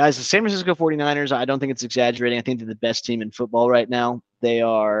 Guys, the San Francisco 49ers, I don't think it's exaggerating. I think they're the best team in football right now. They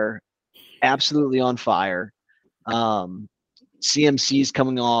are absolutely on fire. CMC's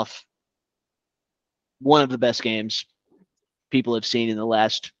coming off one of the best games people have seen in the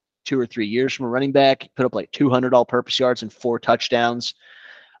last 2 or 3 years from a running back. He put up like 200 all-purpose yards and 4 touchdowns.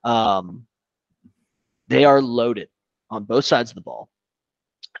 They are loaded on both sides of the ball.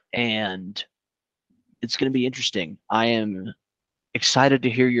 And it's going to be interesting. I am excited to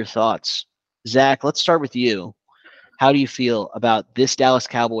hear your thoughts. Zach, let's start with you. How do you feel about this Dallas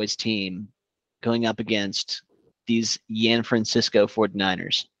Cowboys team going up against these San Francisco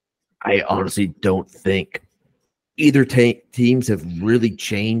 49ers? I honestly don't think either teams have really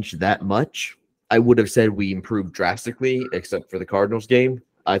changed that much. I would have said we improved drastically, except for the Cardinals game.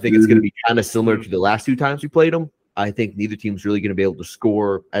 I think it's going to be kind of similar to the last 2 times we played them. I think neither team's really going to be able to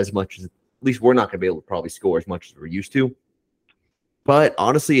score as much as, at least we're not going to be able to probably score as much as we're used to. But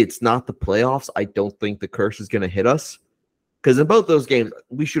honestly, it's not the playoffs. I don't think the curse is going to hit us, because in both those games,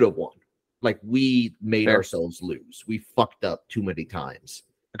 we should have won. Like, we made ourselves lose. We fucked up too many times.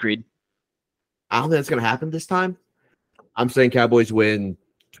 Agreed. I don't think that's going to happen this time. I'm saying Cowboys win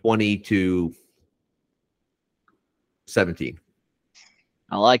 20-17.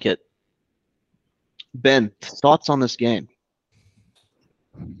 I like it. Ben, thoughts on this game?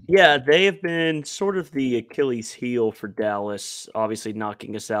 Yeah, they have been sort of the Achilles heel for Dallas, obviously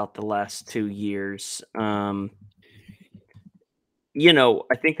knocking us out the last 2 years. I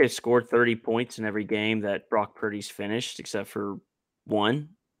think they've scored 30 points in every game that Brock Purdy's finished, except for one.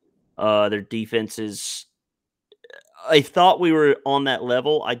 Their defense is... I thought we were on that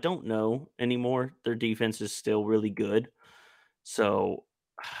level. I don't know anymore. Their defense is still really good. So,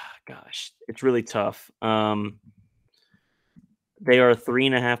 gosh, it's really tough. They are a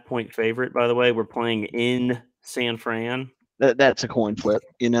 3.5-point favorite, by the way. We're playing in San Fran. That's a coin flip,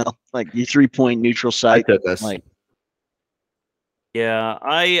 like your 3-point neutral site. Like, yeah,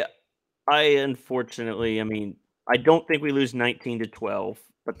 I unfortunately, I don't think we lose 19-12,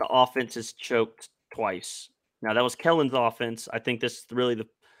 but the offense is choked twice. Now, that was Kellen's offense. I think this is really the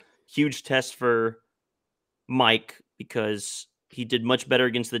huge test for Mike, because he did much better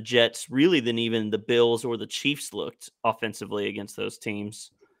against the Jets, really, than even the Bills or the Chiefs looked offensively against those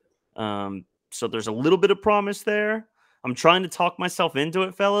teams. So there's a little bit of promise there. I'm trying to talk myself into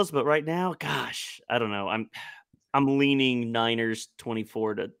it, fellas, but right now, gosh, I don't know. I'm leaning Niners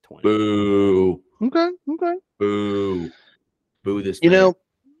 24-20. Boo. Okay. Boo this game.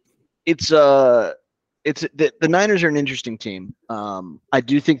 It's the Niners are an interesting team. I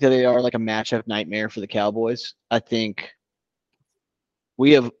do think that they are like a matchup nightmare for the Cowboys. I think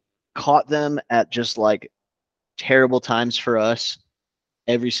we have caught them at just like terrible times for us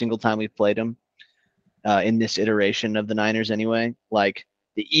every single time we've played them in this iteration of the Niners anyway. Like,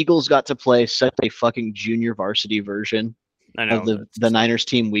 the Eagles got to play such a fucking junior varsity version of the Niners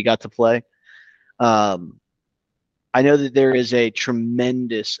team we got to play. I know that there is a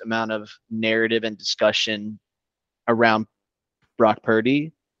tremendous amount of narrative and discussion around Brock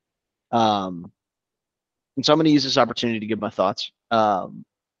Purdy. And so I'm going to use this opportunity to give my thoughts.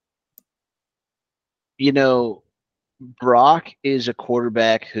 Brock is a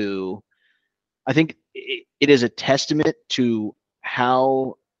quarterback who I think it is a testament to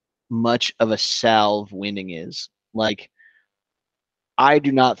how much of a salve winning is. Like, I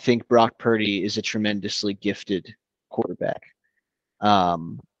do not think Brock Purdy is a tremendously gifted quarterback. I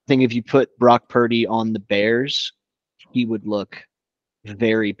think if you put Brock Purdy on the Bears, he would look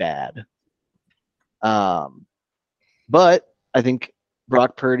very bad. But I think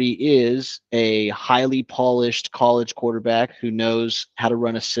Brock Purdy is a highly polished college quarterback who knows how to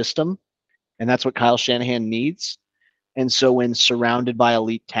run a system, and that's what Kyle Shanahan needs. And so when surrounded by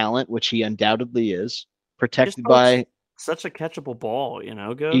elite talent, which he undoubtedly is, protected by such a catchable ball,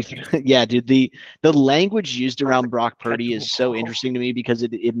 Yeah, dude. The language used around Brock Purdy is so interesting to me, because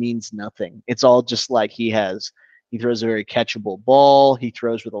it means nothing. It's all just like he throws a very catchable ball. He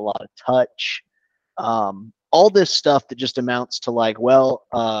throws with a lot of touch. All this stuff that just amounts to like,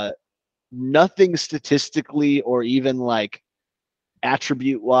 nothing statistically or even like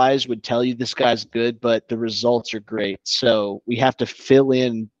attribute wise would tell you this guy's good, but the results are great. So we have to fill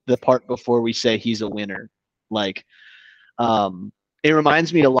in the part before we say he's a winner. Like, It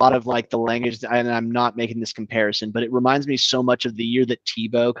reminds me a lot of like the language, and I'm not making this comparison, but it reminds me so much of the year that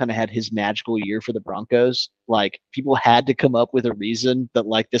Tebow kind of had his magical year for the Broncos. Like people had to come up with a reason that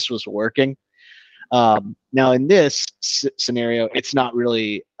like this was working. Now in this scenario, it's not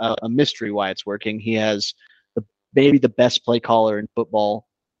really a mystery why it's working. He has maybe the best play caller in football,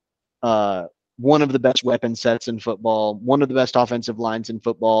 one of the best weapon sets in football, one of the best offensive lines in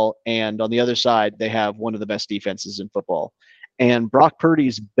football, and on the other side, they have one of the best defenses in football. And Brock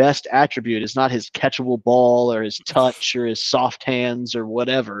Purdy's best attribute is not his catchable ball or his touch or his soft hands or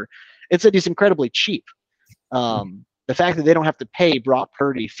whatever. It's that he's incredibly cheap. The fact that they don't have to pay Brock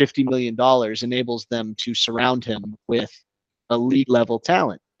Purdy $50 million enables them to surround him with elite level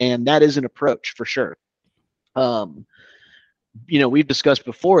talent. And that is an approach for sure. We've discussed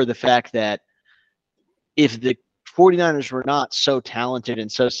before the fact that if the 49ers were not so talented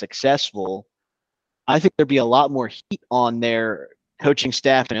and so successful, I think there'd be a lot more heat on their coaching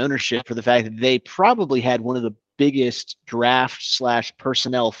staff and ownership for the fact that they probably had one of the biggest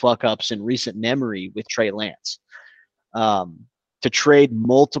draft/personnel fuck-ups in recent memory with Trey Lance. To trade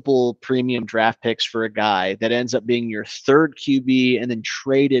multiple premium draft picks for a guy that ends up being your third QB and then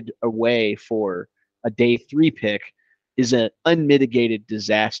traded away for a day 3 pick is an unmitigated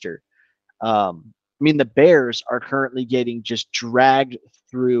disaster. The Bears are currently getting just dragged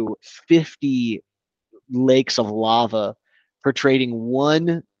through 50 lakes of lava for trading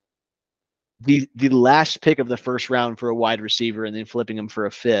the last pick of the first round for a wide receiver and then flipping him for a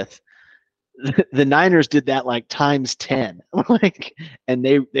 5th. The Niners did that like times 10, and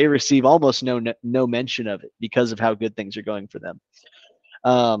they receive almost no mention of it because of how good things are going for them.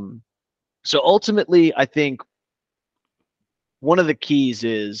 So ultimately, I think one of the keys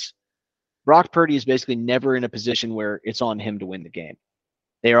is Brock Purdy is basically never in a position where it's on him to win the game.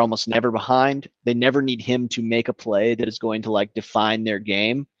 They are almost never behind. They never need him to make a play that is going to like define their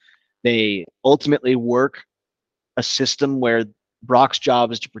game. They ultimately work a system where Brock's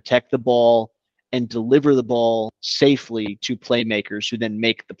job is to protect the ball and deliver the ball safely to playmakers who then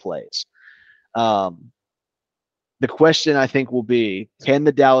make the plays. The question I think will be, can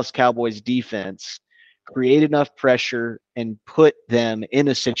the Dallas Cowboys defense create enough pressure and put them in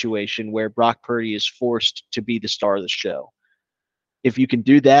a situation where Brock Purdy is forced to be the star of the show? If you can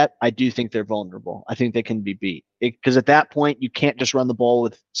do that, I do think they're vulnerable. I think they can be beat. Because at that point, you can't just run the ball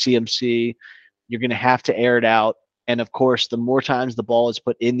with CMC. You're going to have to air it out. And, of course, the more times the ball is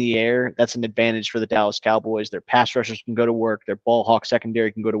put in the air, that's an advantage for the Dallas Cowboys. Their pass rushers can go to work. Their ball hawk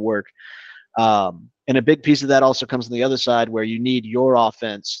secondary can go to work. And a big piece of that also comes on the other side where you need your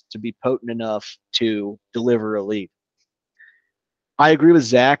offense to be potent enough to deliver a lead. I agree with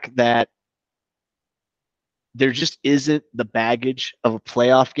Zach that there just isn't the baggage of a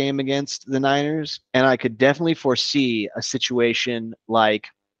playoff game against the Niners. And I could definitely foresee a situation like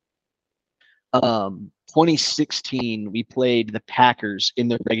 2016, we played the Packers in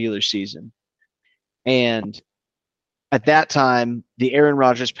the regular season. And at that time, the Aaron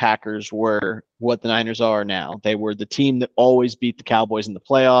Rodgers Packers were what the Niners are now. They were the team that always beat the Cowboys in the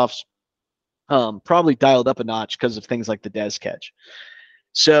playoffs, probably dialed up a notch because of things like the Dez catch.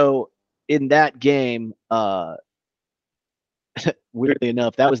 So in that game, weirdly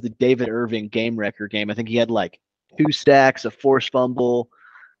enough, that was the David Irving game record game. I think he had like 2 sacks, a forced fumble,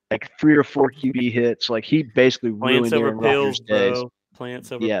 like 3 or 4 QB hits. Like he basically ruined Aaron Rodgers' days.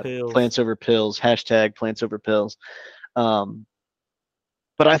 Plants over pills. Plants over pills. # plants over pills.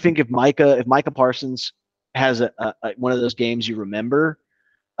 But I think if Micah Parsons has a one of those games you remember,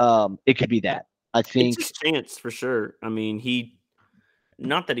 it could be that. I think it's a chance for sure. I mean,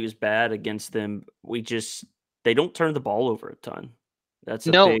 not that he was bad against them. They don't turn the ball over a ton.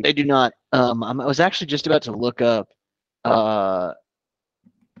 They do not. I was actually just about to look up.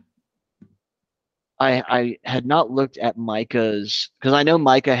 I had not looked at Micah's because I know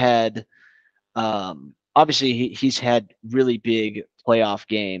Micah had. Obviously, he's had really big playoff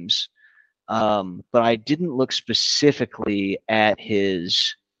games, but I didn't look specifically at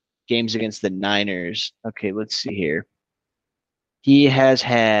his games against the Niners. Okay, let's see here. He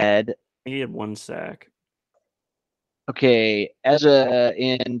had 1 sack. Okay,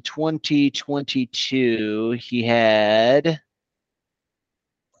 in 2022, he had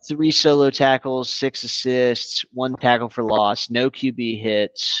 3 solo tackles, 6 assists, 1 tackle for loss, no QB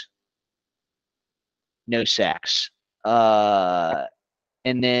hits, no sacks.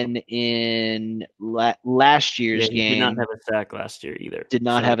 And then in last year's game, he did not have a sack last year either. Did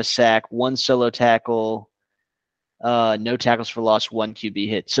not have a sack, 1 solo tackle, no tackles for loss, 1 QB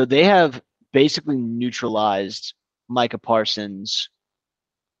hit. So they have basically neutralized Micah Parsons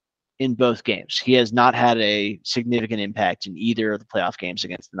in both games. He has not had a significant impact in either of the playoff games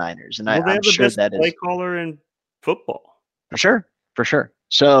against the Niners. And I'm sure that play caller in football. For sure.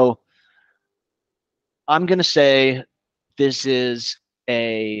 So I'm going to say this is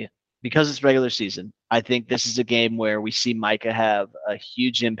because it's regular season, I think this is a game where we see Micah have a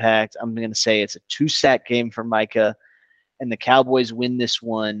huge impact. I'm going to say it's a 2-sack game for Micah, and the Cowboys win this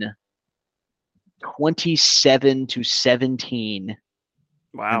one 27-17.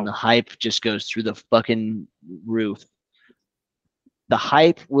 Wow. And the hype just goes through the fucking roof. The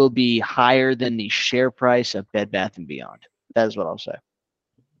hype will be higher than the share price of Bed Bath & Beyond. That is what I'll say.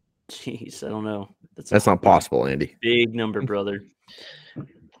 Jeez, I don't know. That's not possible, Andy. Big number, brother.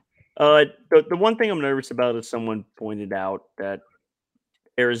 The one thing I'm nervous about is someone pointed out that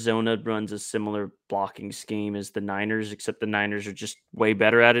Arizona runs a similar blocking scheme as the Niners, except the Niners are just way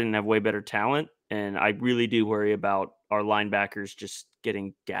better at it and have way better talent. And I really do worry about our linebackers just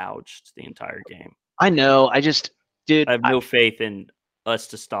getting gouged the entire game. I know. I have no faith in us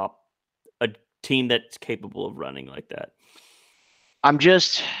to stop a team that's capable of running like that. I'm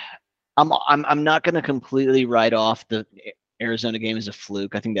not going to completely write off the Arizona game as a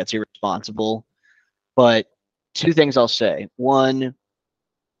fluke. I think that's irresponsible. But two things I'll say. One,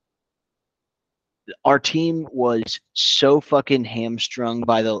 our team was so fucking hamstrung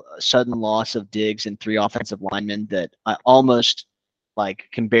by the sudden loss of Diggs and 3 offensive linemen that I almost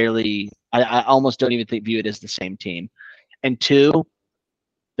can barely. I almost don't even view it as the same team. And two,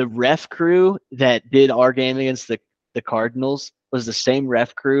 the ref crew that did our game against the Cardinals was the same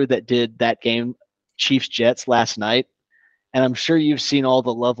ref crew that did that game, Chiefs Jets, last night. And I'm sure you've seen all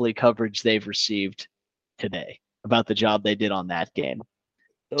the lovely coverage they've received today about the job they did on that game.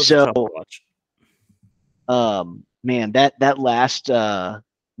 Man, that last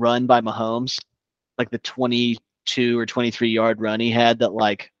run by Mahomes, like the 22 or 23 yard run he had that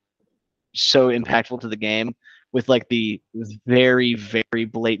so impactful to the game with the very, very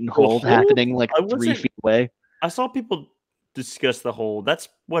blatant hold happening 3 feet away. I saw people discuss the hold. That's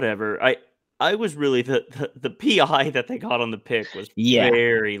whatever. I was really the PI that they got on the pick was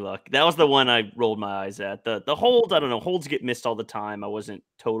very lucky. That was the one I rolled my eyes at. The hold, I don't know. Holds get missed all the time. I wasn't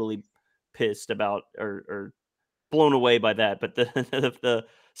totally pissed about or blown away by that, but the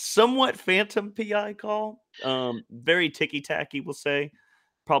somewhat phantom PI call, very ticky-tacky, we'll say.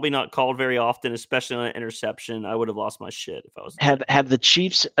 Probably not called very often, especially on an interception. I would have lost my shit if I was. Have the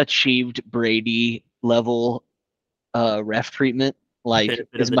Chiefs achieved Brady level ref treatment?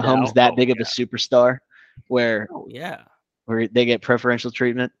 Is Mahomes that big of a superstar where they get preferential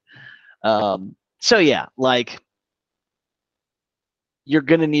treatment? You're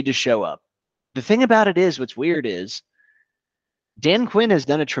gonna need to show up. The thing about it is, what's weird is Dan Quinn has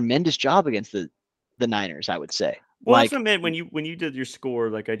done a tremendous job against the Niners, I would say. Well, that's what I meant when you did your score.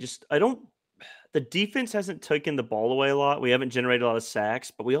 The defense hasn't taken the ball away a lot. We haven't generated a lot of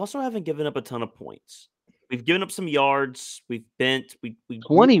sacks, but we also haven't given up a ton of points. We've given up some yards. We've bent. We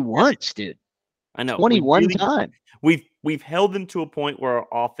 21, dude. I know 21 times. We've held them to a point where our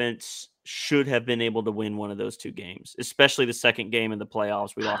offense should have been able to win one of those 2 games, especially the second game in the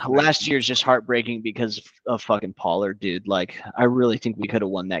playoffs. We lost. Last year's just heartbreaking because of fucking Pollard, dude. I really think we could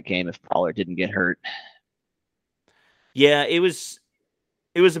have won that game if Pollard didn't get hurt. Yeah, it was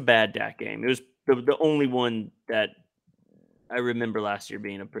a bad Dak game. It was the only one that I remember last year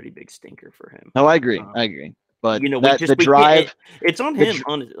being a pretty big stinker for him. Oh, I agree. But the drive, it's on him.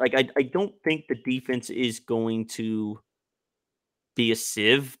 I don't think the defense is going to be a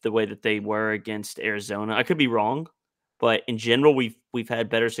sieve the way that they were against Arizona. I could be wrong, but in general, we've had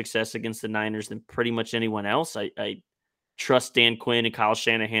better success against the Niners than pretty much anyone else. I trust Dan Quinn and Kyle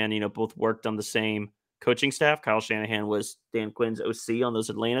Shanahan. Both worked on the same coaching staff. Kyle Shanahan was Dan Quinn's OC on those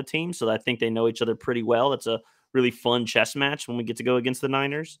Atlanta teams, so I think they know each other pretty well. It's a really fun chess match when we get to go against the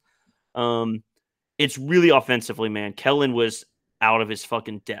Niners. It's really offensively, man. Kellen was out of his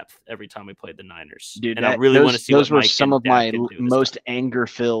fucking depth every time we played the Niners. Dude, and I really want to see those were some of my most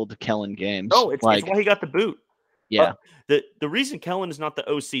anger-filled Kellen games. Oh, it's why he got the boot. Yeah. The reason Kellen is not the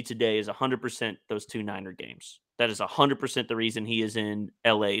OC today is 100% those 2 Niner games. That is 100% the reason he is in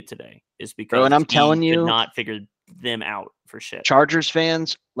LA today is because and I'm telling you, did not figure them out for shit. Chargers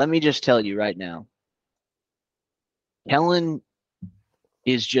fans, let me just tell you right now, Kellen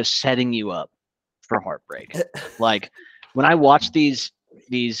is just setting you up for heartbreak. When I watch these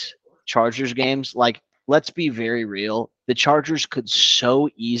Chargers games, let's be very real. The Chargers could so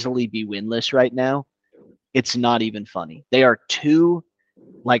easily be winless right now. It's not even funny. They are 2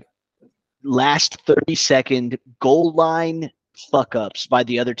 last 30-second goal line fuck ups by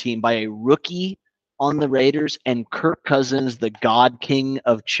the other team by a rookie on the Raiders and Kirk Cousins, the God King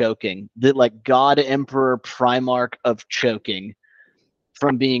of choking, the like God Emperor Primarch of choking,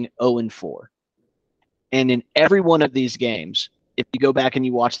 from being 0-4. And in every one of these games, if you go back and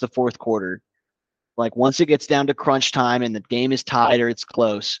you watch the fourth quarter, like once it gets down to crunch time and the game is tied or it's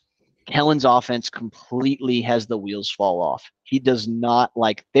close, Kellen's offense completely has the wheels fall off. He does not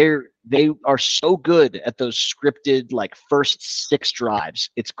like they are so good at those scripted like first 6 drives.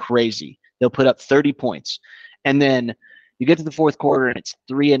 It's crazy. They'll put up 30 points. And then you get to the fourth quarter and it's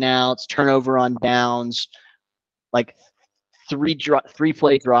 3 and outs, turnover on downs, like three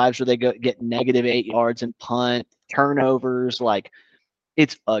play drives where they get negative 8 yards and punt, turnovers. Like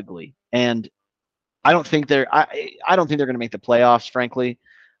it's ugly. And I don't think they're going to make the playoffs, frankly.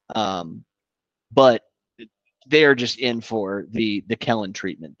 But they are just in for the Kellen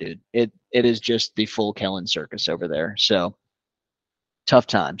treatment, dude. It is just the full Kellen circus over there. So tough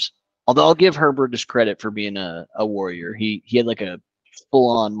times. Although I'll give Herbert his credit for being a warrior. He had like a full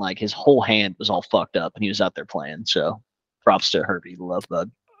on, like his whole hand was all fucked up and he was out there playing. So props to Herbie, the love bug.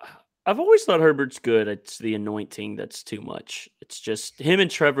 I've always thought Herbert's good. It's the anointing that's too much. It's just him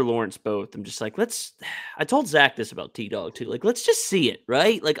and Trevor Lawrence both. I'm just like, I told Zach this about T-Dog too. Like, let's just see it,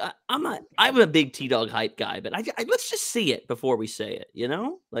 right? Like, I'm a big T-Dog hype guy, but I let's just see it before we say it, you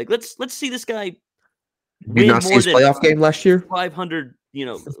know? Like, let's see this guy win not see his playoff game last year? 500,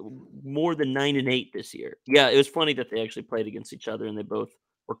 more than 9-8 this year. Yeah, it was funny that they actually played against each other and they both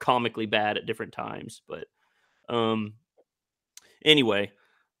were comically bad at different times. But anyway.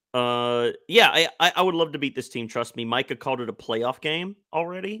 I would love to beat this team. Trust me. Micah called it a playoff game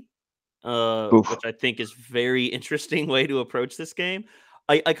already, which I think is very interesting way to approach this game.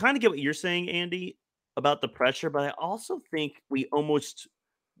 I kind of get what you're saying, Andy, about the pressure, but I also think we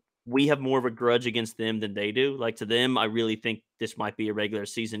have more of a grudge against them than they do. Like to them, I really think this might be a regular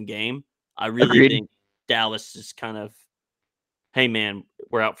season game. I really think Dallas is kind of, hey man,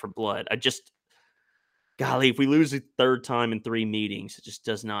 we're out for blood. Golly, if we lose a third time in 3 meetings, it just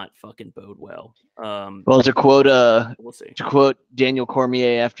does not fucking bode well. Well, to quote we'll see. To quote Daniel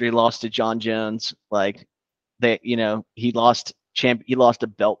Cormier after he lost to John Jones, like he lost a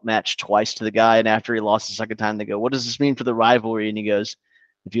belt match twice to the guy, and after he lost the second time, they go, "What does this mean for the rivalry?" And he goes,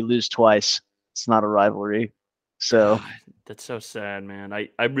 "If you lose twice, it's not a rivalry." So God, that's so sad, man.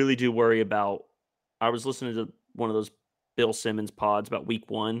 I really do worry about. I was listening to one of those Bill Simmons pods about week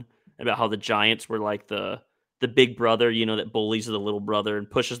 1. About how the Giants were like the big brother, that bullies the little brother and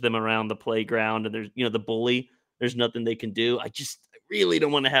pushes them around the playground. And there's, the bully, there's nothing they can do. I really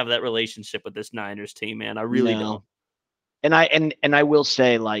don't want to have that relationship with this Niners team, man. I really don't. And I will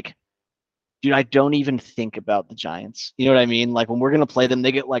say, like, dude, I don't even think about the Giants. You know what I mean? Like when we're going to play them,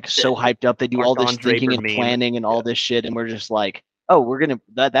 they get like so hyped up. They do all this thinking and planning and all this shit. And we're just like, oh,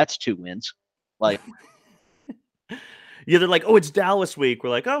 that's 2 wins. Like, yeah, they're like, oh, it's Dallas week.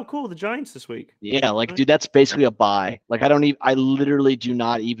 We're like, oh, cool, the Giants this week. Yeah, like, dude, that's basically a bye. Like, I literally do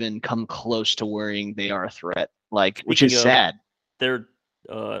not even come close to worrying they are a threat. Like, which is sad. They're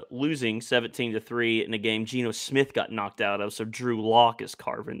losing 17-3 in a game Geno Smith got knocked out of, so Drew Lock is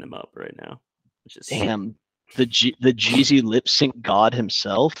carving them up right now. Which is damn, the Jeezy lip sync god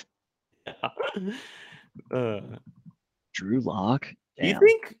himself. Drew Lock. Do you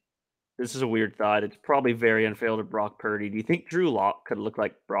think? This is a weird thought. It's probably very unfair to Brock Purdy. Do you think Drew Lock could look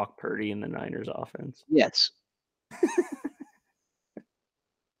like Brock Purdy in the Niners offense? Yes.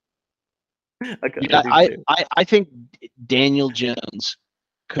 I think Daniel Jones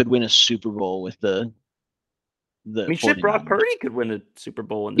could win a Super Bowl with the. I mean, shit, Brock Purdy could win a Super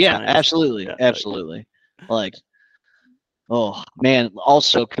Bowl in the Niners. Absolutely. Yeah, absolutely. Like, oh, man.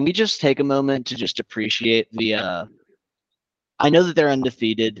 Also, can we just take a moment to just appreciate the I know that they're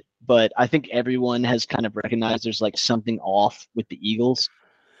undefeated, but I think everyone has kind of recognized there's like something off with the Eagles.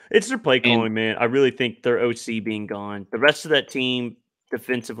 It's their play calling, man. I really think their OC being gone. The rest of that team,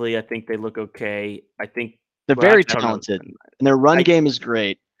 defensively, I think they look okay. I think they're very talented, and their run game is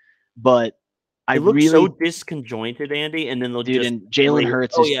great. But I look really so disconjointed, Andy. And then they'll and Jalen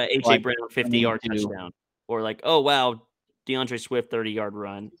Hurts. Oh yeah, AJ Brown 50-yard touchdown, or like, oh wow, DeAndre Swift 30-yard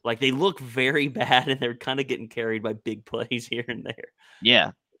run. Like they look very bad, and they're kind of getting carried by big plays here and there.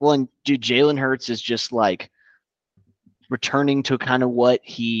 Yeah. Well, and dude, Jalen Hurts is just like returning to kind of what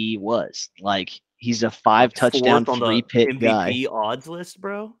he was. Like he's a 5 touchdown, 3 pick MVP guy. MVP odds list,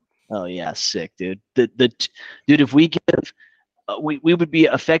 bro. Oh yeah, sick, dude. Dude, if we give, we would be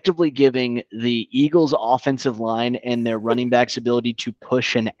effectively giving the Eagles' offensive line and their running backs' ability to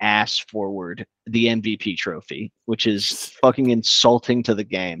push an ass forward the MVP trophy, which is fucking insulting to the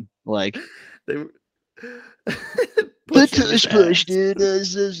game. Like The tush push, dude.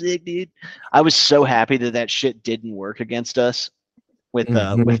 That's so sick, dude. I was so happy that shit didn't work against us with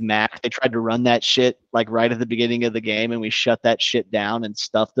Mac. They tried to run that shit like right at the beginning of the game, and we shut that shit down and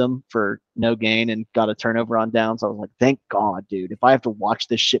stuffed them for no gain and got a turnover on downs. I was like, thank God, dude. If I have to watch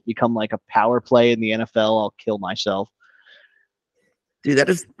this shit become like a power play in the NFL, I'll kill myself. Dude, that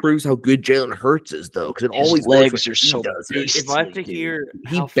just proves how good Jalen Hurts is, though, because it His always legs are so big. If I have to hear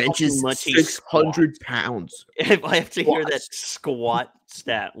he benches 600 pounds. If I have to hear that squat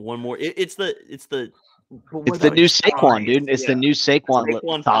stat one more, it's the new Saquon, dude. It's the new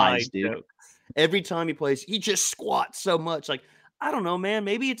Saquon thighs, dude. Joke. Every time he plays, he just squats so much. Like, I don't know, man.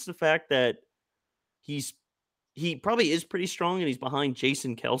 Maybe it's the fact that he probably is pretty strong and he's behind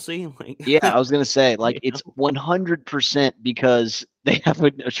Jason Kelce. Like, yeah, I was gonna say, like, it's 100% because they have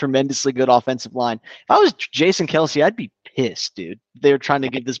a tremendously good offensive line. If I was Jason Kelce, I'd be pissed, dude. They're trying to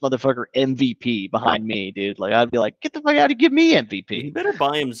give this motherfucker MVP behind me, dude. Like, I'd be like, get the fuck out and give me MVP. You better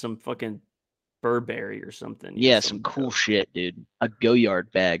buy him some fucking Burberry or something. Yeah, some cool shit, dude. A go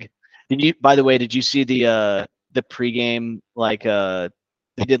yard bag. By the way, did you see the pregame, like they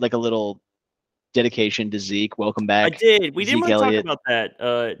did like a little dedication to Zeke? Welcome back. I did. We didn't want to talk about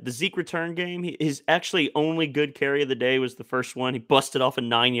that. The Zeke return game, his actually only good carry of the day was the first one. He busted off a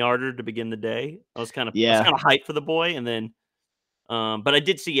 9-yarder to begin the day. I was kind of hyped for the boy, and then but I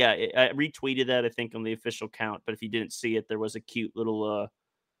did see, I retweeted that, I think, on the official count. But if you didn't see it, there was a cute little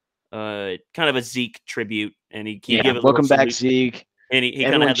kind of a Zeke tribute, and he gave it welcome back, Zeke. And he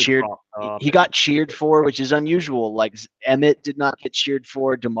kind of had cheered. He got cheered for, which is unusual. Like, Emmett did not get cheered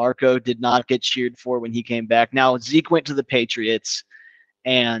for. DeMarco did not get cheered for when he came back. Now Zeke went to the Patriots,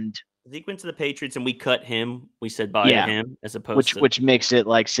 and we cut him. We said bye to him, as opposed which makes it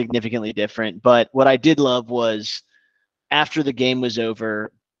like significantly different. But what I did love was after the game was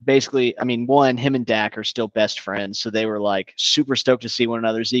over, basically, I mean, one, him and Dak are still best friends, so they were like super stoked to see one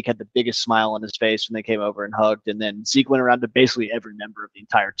another. Zeke had the biggest smile on his face when they came over and hugged, and then Zeke went around to basically every member of the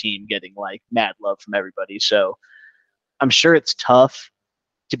entire team, getting like mad love from everybody. So I'm sure it's tough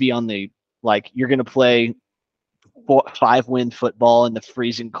to be on the, like, you're going to play 5-win football in the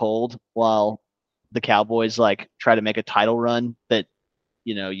freezing cold while the Cowboys like try to make a title run that,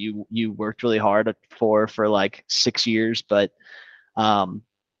 you know, you worked really hard for like 6 years, but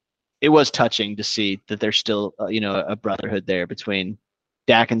it was touching to see that there's still, a brotherhood there between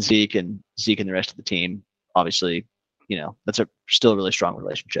Dak and Zeke and the rest of the team. Obviously, that's still a really strong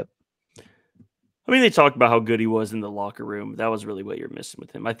relationship. I mean, they talked about how good he was in the locker room. That was really what you're missing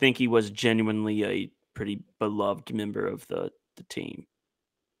with him. I think he was genuinely a pretty beloved member of the team.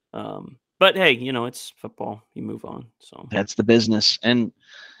 But hey, it's football. You move on. So that's the business. And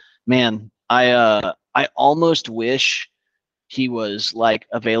man, I almost wish he was like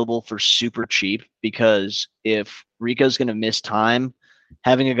available for super cheap, because if Rico's going to miss time,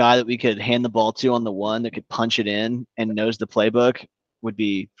 having a guy that we could hand the ball to on the one that could punch it in and knows the playbook would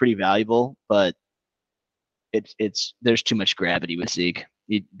be pretty valuable. But there's too much gravity with Zeke.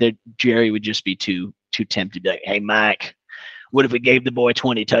 Jerry would just be too tempted to be like, hey, Mike, what if we gave the boy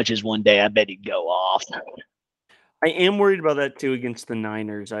 20 touches one day? I bet he'd go off. I am worried about that too against the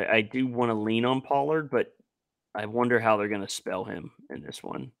Niners. I do want to lean on Pollard, but I wonder how they're going to spell him in this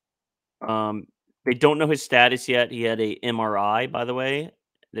one. They don't know his status yet. He had a MRI, by the way.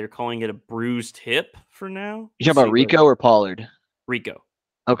 They're calling it a bruised hip for now. You talking about Rico or Pollard? Rico.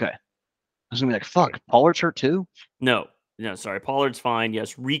 Okay. I was going to be like, fuck, Pollard's hurt too? No, sorry. Pollard's fine.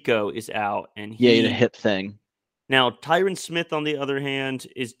 Yes, Rico is out. And he had a hip thing. Now, Tyron Smith, on the other hand,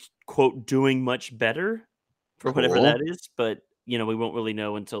 is, quote, doing much better for whatever that is. But, we won't really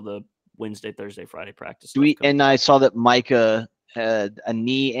know until the Wednesday, Thursday, Friday practice. And I saw that Micah had a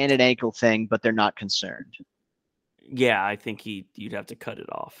knee and an ankle thing, but they're not concerned. Yeah, I think you'd have to cut it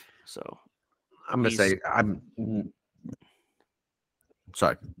off. So I'm gonna say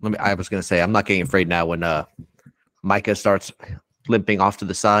sorry. I was gonna say I'm not getting afraid now when Micah starts limping off to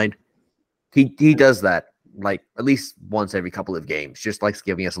the side. He does that like at least once every couple of games, just likes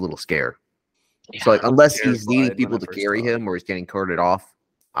giving us a little scare. Yeah, so like, unless he's needing people to carry him or he's getting carted off,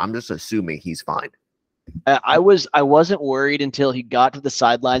 I'm just assuming he's fine. I wasn't worried until he got to the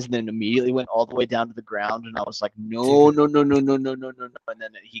sidelines and then immediately went all the way down to the ground, and I was like, no. And then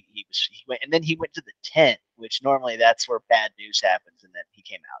he went, and then he went to the tent, which normally that's where bad news happens. And then he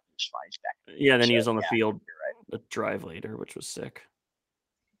came out and was fine. He's back. Yeah, then he was on the field a drive later, which was sick.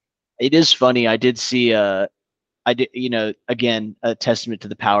 It is funny. I did see again, a testament to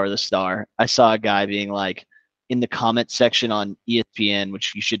the power of the star. I saw a guy being like in the comment section on ESPN,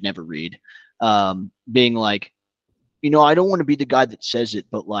 which you should never read. Being like, I don't want to be the guy that says it,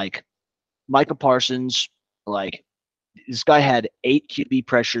 but like Micah Parsons, like this guy had 8 QB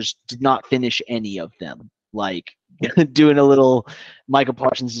pressures, did not finish any of them. Like doing a little Michael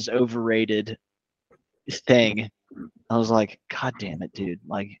Parsons is overrated thing. I was like, God damn it, dude.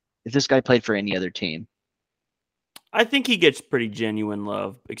 Like, if this guy played for any other team. I think he gets pretty genuine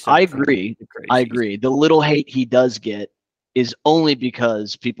love. I agree. The little hate he does get is only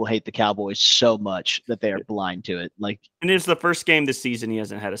because people hate the Cowboys so much that they are blind to it. Like, and it's the first game this season he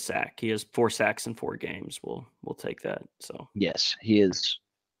hasn't had a sack. He has 4 sacks in 4 games. We'll take that. So yes, he is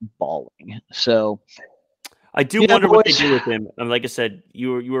balling. So I do wonder what they do with him. And like I said,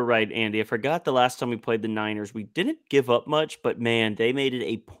 you were right, Andy. I forgot the last time we played the Niners. We didn't give up much, but man, they made it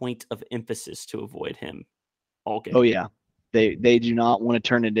a point of emphasis to avoid him all game. Oh yeah, they do not want to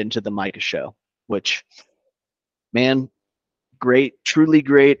turn it into the Micah show. Which, man, great, truly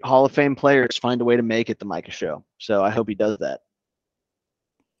great Hall of Fame players find a way to make it the Micah show. So I hope he does that.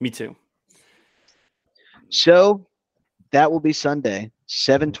 Me too. So that will be Sunday,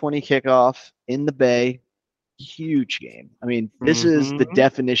 7:20 kickoff in the Bay. Huge game. I mean, this is the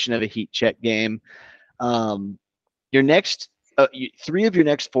definition of a heat check game. Your next 3 of your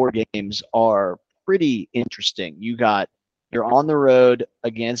next 4 games are pretty interesting. You're on the road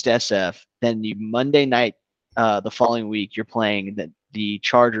against SF. Then Monday night, the following week, you're playing the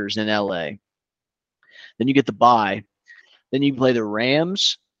Chargers in LA. Then you get the bye. Then you play the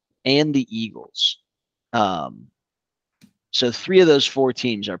Rams and the Eagles. So 3 of those 4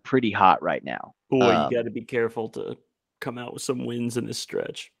 teams are pretty hot right now. Boy, you got to be careful to come out with some wins in this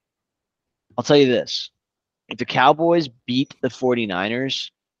stretch. I'll tell you this. If the Cowboys beat the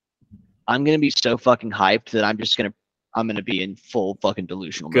 49ers, I'm going to be so fucking hyped that I'm going to be in full fucking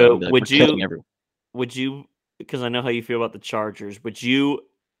delusional mode. Would you, because I know how you feel about the Chargers, would you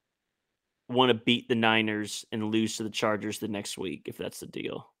want to beat the Niners and lose to the Chargers the next week if that's the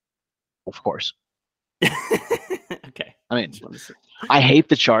deal? Of course. Okay. I mean, I hate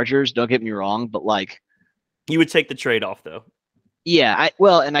the Chargers, don't get me wrong, but like, you would take the trade-off though. Yeah,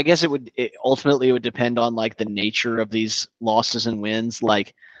 and I guess it ultimately would depend on like the nature of these losses and wins.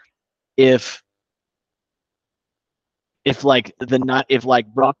 Like if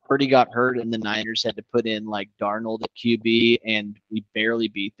Brock Purdy got hurt and the Niners had to put in like Darnold at QB and we barely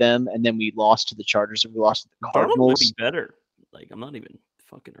beat them, and then we lost to the Chargers and we lost to the Cardinals. Darnold would be better. Like, I'm not even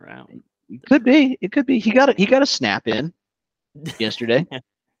fucking around. It could be. He got a snap in yesterday.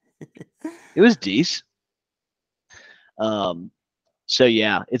 It was decent. So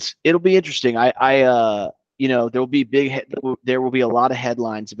yeah, it'll be interesting. There will be a lot of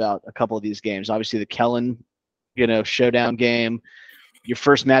headlines about a couple of these games. Obviously the Kellen, showdown game, your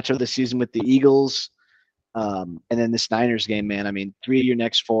first match of the season with the Eagles, and then this Niners game, man. I mean, 3 of your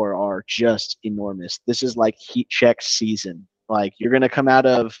next 4 are just enormous. This is like heat check season. Like, you're going to come out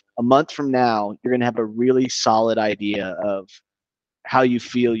of a month from now, you're going to have a really solid idea of how you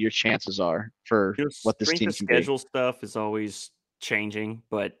feel your chances are for what this team can schedule stuff is always changing,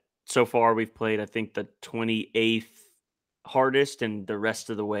 but so far we've played, I think, the 28th hardest, and the rest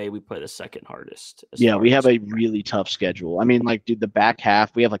of the way we play the second hardest. Yeah, we have a really tough schedule. I mean, like, dude, the back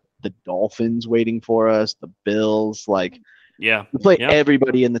half, we have like the Dolphins waiting for us, the Bills, like, yeah, we play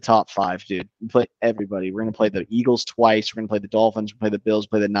everybody in the top 5, dude. We play everybody. We're gonna play the Eagles twice. We're gonna play the Dolphins. We play the Bills.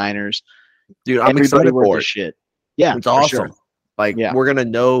 Play the Niners. Dude, I'm excited for it. Shit. Yeah, it's awesome. Sure. Like, we're gonna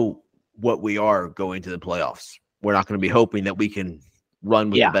know what we are going to the playoffs. We're not gonna be hoping that we can run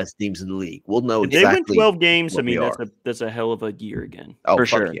with the best teams in the league. We'll know exactly. They win 12 games. I mean, that's a hell of a year again. Oh, for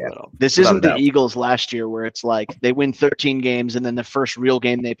sure. Yeah. This isn't the Eagles last year where it's like they win 13 games and then the first real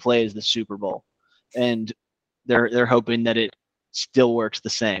game they play is the Super Bowl, and they're hoping that it still works the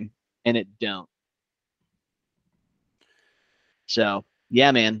same, and it don't. So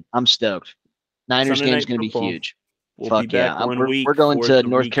yeah, man, I'm stoked. Niners game's gonna be huge. Fuck yeah! We're going to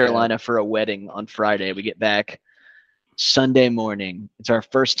North Carolina for a wedding on Friday. We get back Sunday morning. It's our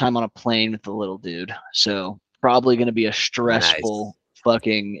first time on a plane with the little dude, so probably going to be a stressful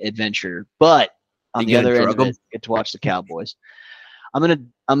fucking adventure. But on the other end of it, get to watch the Cowboys. I'm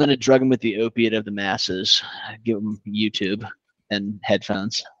gonna drug him with the opiate of the masses. Give him YouTube and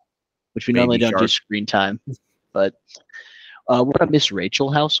headphones, which we normally don't do screen time. But we're a Miss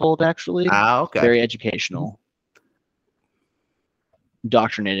Rachel household, actually. Okay. Very educational.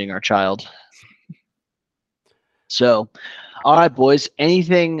 Indoctrinating our child. So, all right, boys.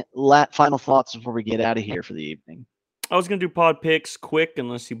 Anything final thoughts before we get out of here for the evening? I was gonna do pod picks quick,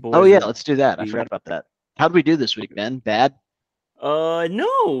 unless you boys. Oh yeah, let's do that. I forgot about that. How did we do this week, man? Bad?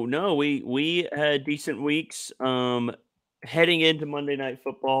 No. We had decent weeks. Heading into Monday Night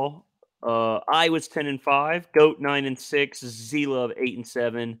Football, I was 10-5, Goat 9-6, Z-Love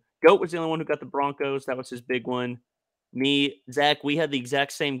 8-7. Goat was the only one who got the Broncos. That was his big one. Me, Zach, we had the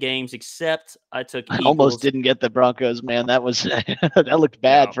exact same games, except I took Eagles. I almost didn't get the Broncos, man. That was that looked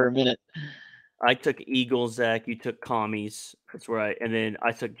bad for a minute. I took Eagles, Zach. You took Commies. That's right. And then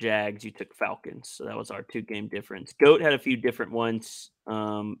I took Jags. You took Falcons. So that was our 2-game difference. Goat had a few different ones.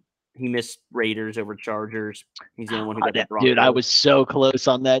 He missed Raiders over Chargers. He's the only one who got the Broncos. Dude, I was so close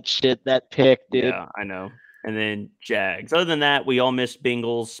on that shit. That pick, dude. Yeah, I know. And then Jags. Other than that, we all missed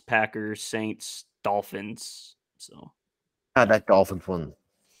Bengals, Packers, Saints, Dolphins. So that Dolphins one.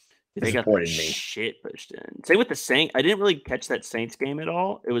 They got the shit pushed in. Same with the Saints. I didn't really catch that Saints game at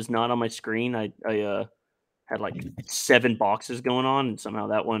all. It was not on my screen. I had like 7 boxes going on, and somehow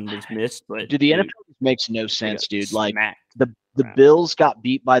that one was missed. But dude, the NFL makes no sense, dude. Like the Bills got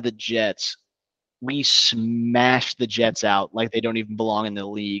beat by the Jets. We smashed the Jets out like they don't even belong in the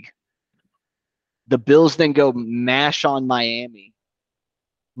league. The Bills then go mash on Miami.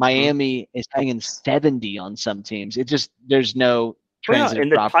 Miami is hanging 70 on some teams. It just there's no.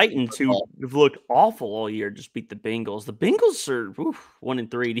 And the Titans, who have looked awful all year, just beat the Bengals. The Bengals are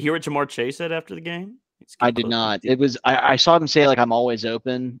 1-3. Did you hear what Jamar Chase said after the game? I did not. It was I saw him say like I'm always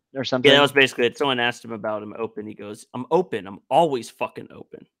open or something. Yeah, that was basically it. Someone asked him about him open. He goes, "I'm open. I'm always fucking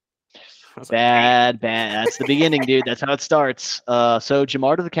open." Bad. That's the beginning, dude. That's how it starts. So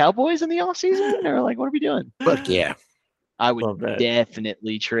Jamar to the Cowboys in the offseason? Or like, what are we doing? Fuck yeah. I would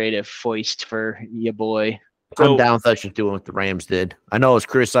definitely trade a foist for your boy. I'm down with us just doing what the Rams did. I know I was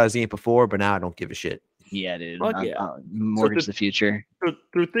criticizing it before, but now I don't give a shit. Yeah, dude. Mortgage the future.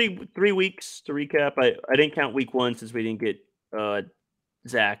 Through three weeks to recap, I didn't count week 1 since we didn't get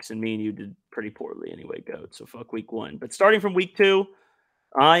Zach's, and me and you did pretty poorly anyway, Goat. So fuck week 1. But starting from week 2,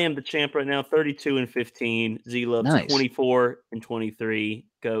 I am the champ right now, 32-15. Z-Love's 24-23.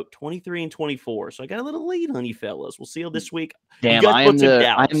 Goat 23-24. So I got a little lead on you fellas. We'll see how this week. Damn, I am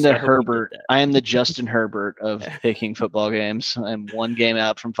the Herbert. I am the Justin Herbert of picking football games. I'm 1 game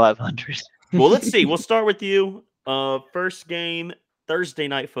out from 500. Well, let's see. We'll start with you. First game, Thursday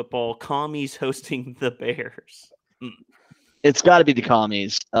Night Football. Commies hosting the Bears. It's got to be the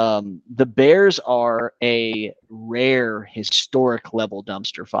Commies. The Bears are a rare historic level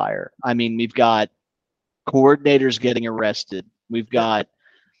dumpster fire. I mean, we've got coordinators getting arrested. We've got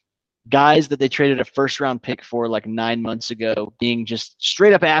guys that they traded a first-round pick for like 9 months ago being just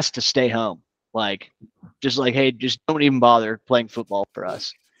straight up asked to stay home. Like, hey, just don't even bother playing football for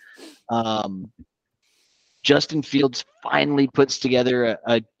us. Justin Fields finally puts together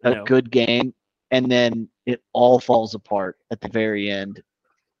a good game, and then it all falls apart at the very end.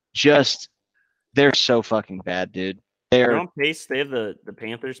 They're so fucking bad, dude. They're on pace. They have the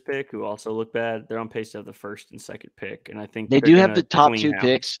Panthers pick, who also look bad. They're on pace to have the first and second pick, and I think they do have the top 2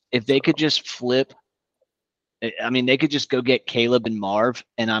 picks. If they could just flip, I mean, they could just go get Caleb and Marv,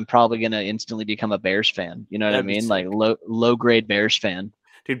 and I'm probably gonna instantly become a Bears fan. You know what I mean? Like low grade Bears fan.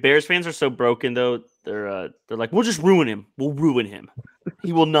 Dude, Bears fans are so broken though. They're like, we'll just ruin him. We'll ruin him.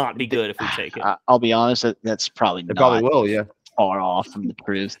 He will not be good if we take it. I'll be honest, that's probably not. Probably will, yeah. Far off from the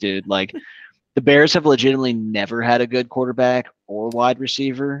truth, dude. Like, the Bears have legitimately never had a good quarterback or wide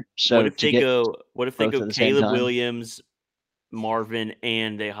receiver. So what if they go Caleb Williams, Marvin,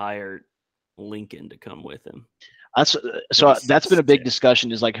 and they hire Lincoln to come with him? That's been a big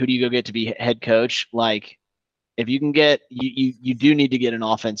discussion. Is like, who do you go get to be head coach? Like, if you can get you do need to get an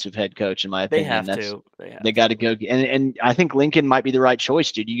offensive head coach, in my opinion. They got to go, and I think Lincoln might be the right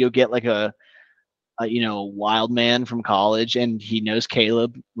choice, dude. You go get like a wild man from college, and he knows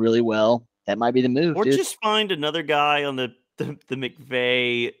Caleb really well. That might be the move. Or dude. Just find another guy on the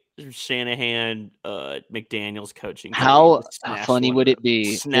McVay, Shanahan, McDaniels coaching. How funny would it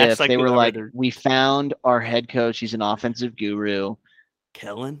be if they were like, we found our head coach, he's an offensive guru.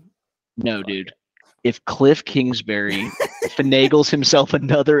 Kellen? No, dude. If Cliff Kingsbury finagles himself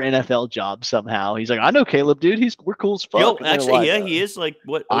another NFL job somehow, he's like, I know Caleb, dude. We're cool as fuck. Yo, actually, he is like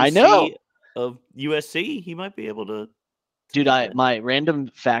what OC I know of USC. He might be able to. Dude, my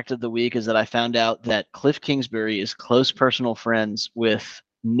random fact of the week is that I found out that Cliff Kingsbury is close personal friends with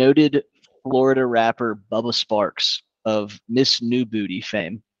noted Florida rapper Bubba Sparks of Miss New Booty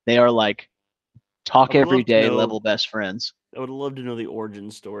fame. They are like talk every day level best friends. I would love to know the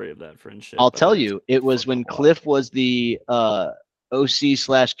origin story of that friendship. I'll tell you, it was when Cliff was the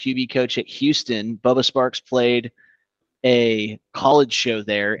OC/QB coach at Houston. Bubba Sparks played a college show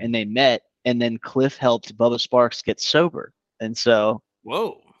there, and they met. And then Cliff helped Bubba Sparks get sober, and so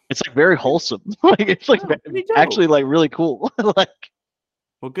whoa, it's like very wholesome. Like it's like actually like really cool. Like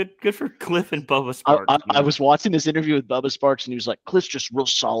Well, good for Cliff and Bubba Sparks. I was watching this interview with Bubba Sparks, and he was like, "Cliff's just real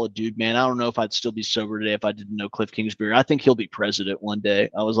solid, dude, man. I don't know if I'd still be sober today if I didn't know Cliff Kingsbury. I think he'll be president one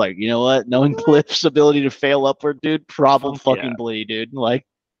day." I was like, you know what? Knowing Cliff's ability to fail upward, dude, probably, dude. Like,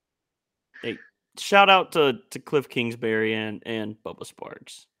 hey, shout out to Cliff Kingsbury and Bubba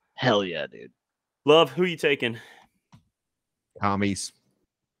Sparks. Hell yeah, dude. Love, who you taking? Commies.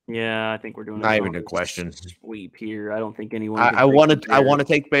 Yeah, I think we're doing not even a question. Sweep here. I don't think anyone. I want to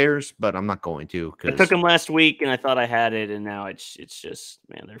take Bears, but I'm not going to. I took them last week, and I thought I had it, and now it's just,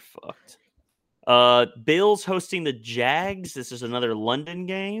 man, they're fucked. Bills hosting the Jags. This is another London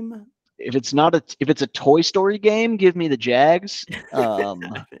game. If it's a Toy Story game, give me the Jags.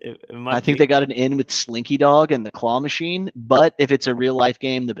 I think they got an in with Slinky Dog and the Claw Machine. But if it's a real life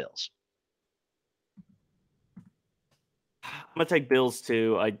game, the Bills. I'm gonna take Bills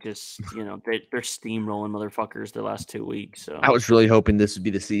too. I just, they're steamrolling motherfuckers the last 2 weeks. So I was really hoping this would be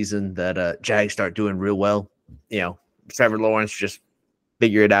the season that Jags start doing real well. Trevor Lawrence just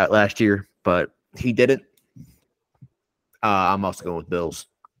figured it out last year, but he didn't. I'm also going with Bills.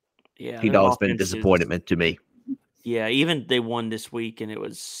 Yeah, he'd always been a disappointment to me. Yeah, even they won this week, and it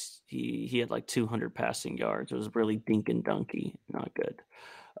was he had like 200 passing yards. It was really dink and dunky, not good.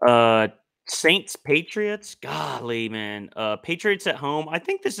 Saints Patriots, golly man, Patriots at home. I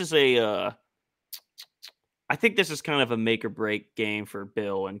think this is kind of a make or break game for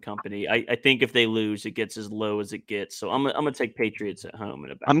Bill and company. I think if they lose, it gets as low as it gets. So I'm gonna take Patriots at home.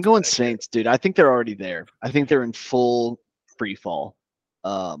 I'm going Saints, dude. I think they're already there. I think they're in full free fall.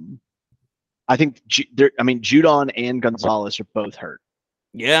 I think Judon and Gonzalez are both hurt.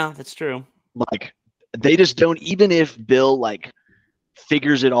 Yeah, that's true. Like they just don't. Even if Bill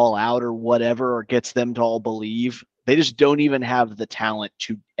figures it all out or whatever, or gets them to all believe, they just don't even have the talent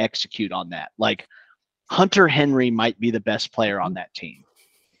to execute on that. Like Hunter Henry might be the best player on that team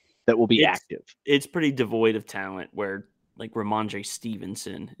that will be active. It's pretty devoid of talent where like Ramondre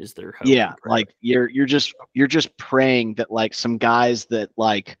Stevenson is their hope. Yeah. Like you're just praying that some guys that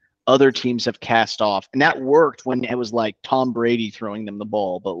other teams have cast off, and that worked when it was Tom Brady throwing them the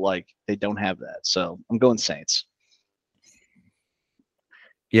ball, but they don't have that. So I'm going Saints.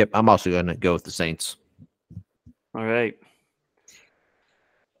 Yep, I'm also going to go with the Saints. All right.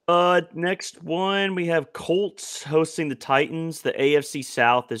 Next one, we have Colts hosting the Titans. The AFC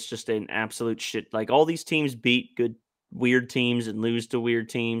South is just an absolute shit. All these teams beat good, weird teams and lose to weird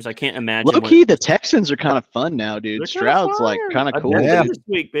teams. I can't imagine. Low key, the Texans are kind of fun now, dude. Stroud's kind of cool. Yeah. This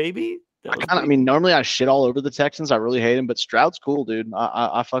week, baby. Normally I shit all over the Texans. I really hate him, but Stroud's cool, dude.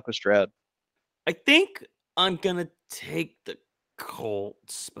 I fuck with Stroud. I think I'm gonna take the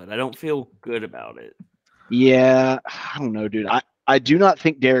Colts, but I don't feel good about it. Yeah, I don't know, dude. I do not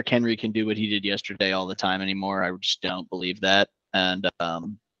think Derrick Henry can do what he did yesterday all the time anymore. I just don't believe that. And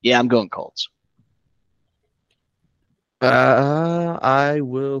yeah, I'm going Colts. I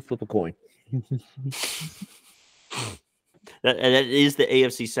will flip a coin. That is the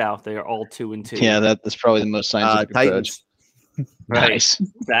AFC South. They are all 2-2. Yeah, that's probably the most scientific approach. Nice.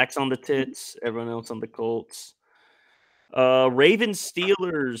 Zach's on the tits. Everyone else on the Colts. Ravens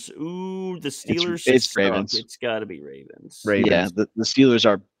Steelers. Ooh, the Steelers. It's Ravens. It's got to be Ravens. Yeah, the Steelers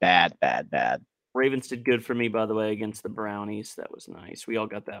are bad. Ravens did good for me, by the way, against the Brownies. That was nice. We all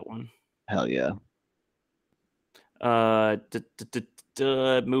got that one. Hell yeah.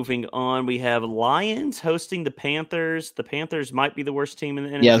 Moving on, we have Lions hosting the Panthers. The Panthers might be the worst team in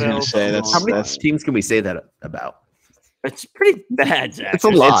the NFL. Yeah, I was going to say that's. How many teams can we say that about? It's pretty bad, Zach. It's a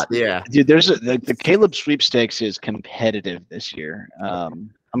lot, yeah. Dude, the Caleb sweepstakes is competitive this year. I'm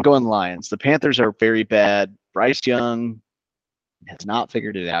going Lions. The Panthers are very bad. Bryce Young has not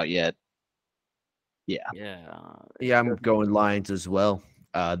figured it out yet. Yeah, I'm going Lions as well.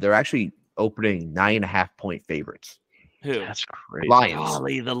 They're actually opening 9.5-point favorites. Who? That's crazy. Lions.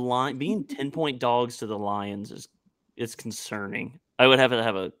 Golly, being 10-point dogs to the Lions is concerning. I would have to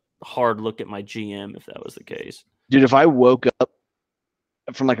have a hard look at my GM if that was the case. Dude, if I woke up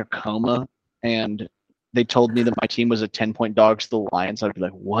from a coma and they told me that my team was a 10-point dog to the Lions, I'd be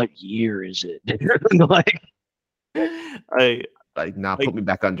like, what year is it? Put me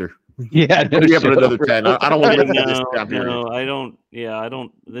back under. Yeah, put me up at another 10. I don't want to live this down here. No, I don't. Yeah, I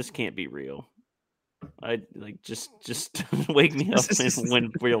don't. This can't be real. I just wake me up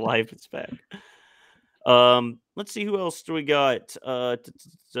when real life is back. Let's see who else do we got.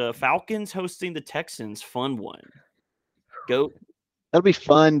 Falcons hosting the Texans. Fun one. Go. That'll be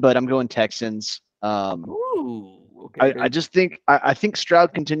fun, but I'm going Texans. Ooh. Okay. I just think I think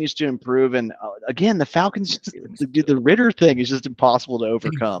Stroud continues to improve, and again, the Falcons do the Ritter thing is just impossible to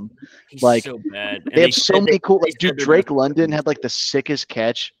overcome. He's like so bad. And they have so many cool. Like, dude, Drake best London had like the sickest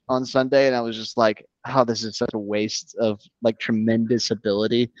catch on Sunday, and I was just like, "Oh, this is such a waste of like tremendous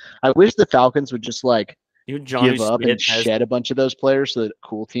ability." I wish the Falcons would just like give up and shed a bunch of those players so that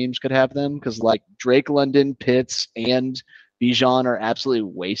cool teams could have them, because like Drake London, Pitts, and Bijan are absolutely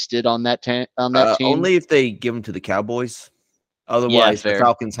wasted on that team. Only if they give them to the Cowboys. Otherwise, the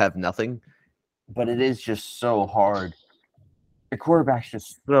Falcons have nothing. But it is just so hard. The quarterback's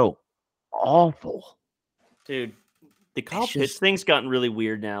just so awful. Dude, the Kyle Pitts thing's gotten really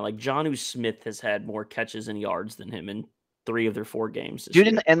weird now. Like, Jonnu Smith has had more catches and yards than him in 3 of their 4 games.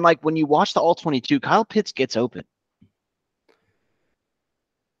 Dude, and like when you watch the All-22, Kyle Pitts gets open.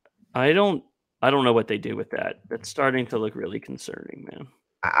 I don't know what they do with that. That's starting to look really concerning, man.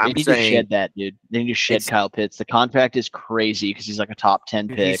 They need to shed that, dude. They need to shed Kyle Pitts. The contract is crazy because he's like a top 10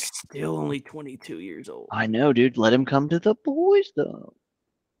 pick. He's still only 22 years old. I know, dude. Let him come to the boys, though.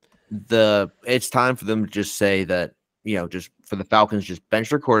 It's time for them to just say that, just for the Falcons, just bench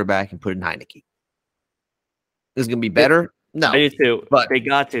their quarterback and put in Heineke. This is going to be better? No. I do too. But they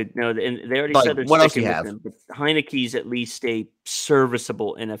got to. No, and they already said they're sticking with him. But Heineke's at least a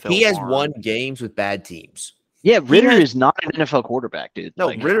serviceable NFL He has won games with bad teams. Yeah, Ritter is not an NFL quarterback, dude. No,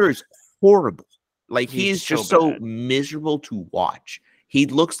 Ritter is horrible. Like, he's just so miserable to watch. He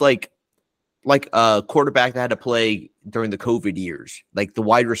looks like a quarterback that had to play during the COVID years, like the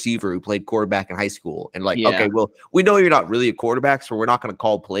wide receiver who played quarterback in high school. And okay, well, we know you're not really a quarterback, so we're not going to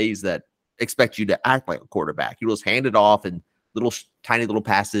call plays that expect you to act like a quarterback. You just hand it off and tiny little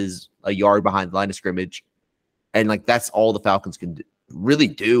passes a yard behind the line of scrimmage. And like, that's all the Falcons can really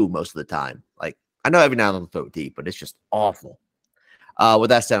do most of the time. Like, I know every now and then they'll throw it deep, but it's just awful. With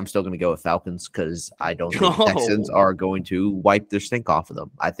that said, I'm still going to go with Falcons because I don't think Texans are going to wipe their stink off of them.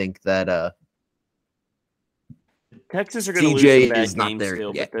 I think that Texans are going to lose some bad games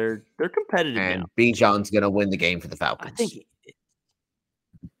still, but they're competitive and now. Bijan's going to win the game for the Falcons. I think.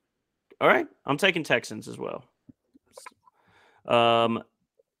 All right, I'm taking Texans as well.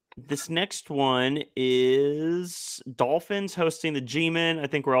 This next one is Dolphins hosting the G-Men. I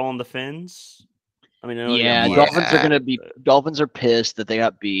think we're all on the Fins. I mean, Dolphins are pissed that they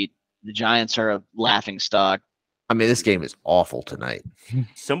got beat. The Giants are a laughing stock. I mean, this game is awful tonight.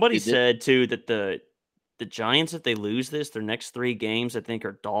 Somebody said too that the Giants, if they lose their next 3 games, I think,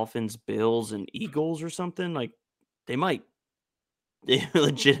 are Dolphins, Bills, and Eagles or something. Like, they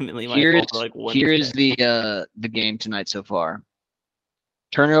legitimately might. Here's the game tonight so far.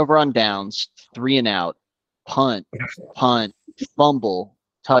 Turnover on downs, 3 and out, punt, fumble,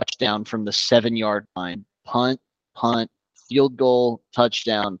 touchdown from the 7-yard line, punt, field goal,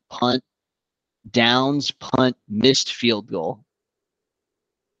 touchdown, punt, downs, punt, missed field goal.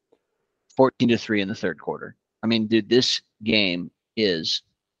 14-3 in the third quarter. I mean, dude, this game is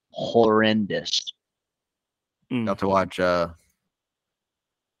horrendous. Got to watch.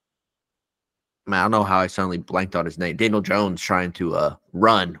 Man, I don't know how I suddenly blanked on his name. Daniel Jones trying to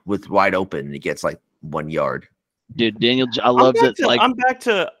run with wide open, and he gets like 1 yard. Dude, Daniel, I love that. I'm back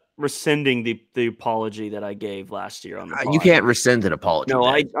to rescinding the apology that I gave last year on the pod. You can't rescind an apology. No,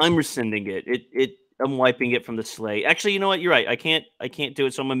 I'm rescinding it. I'm wiping it from the slate. Actually, you know what? You're right. I can't do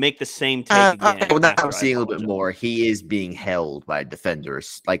it, so I'm gonna make the same take again. Well, now I'm seeing a little bit more. He is being held by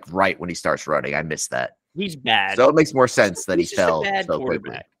defenders, like right when he starts running. I missed that. He's bad. So it makes more sense that he fell so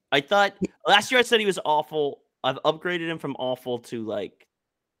quickly. I thought last year I said he was awful. I've upgraded him from awful to like.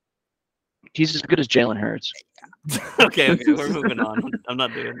 He's as good as Jalen Hurts. Okay, we're moving on. I'm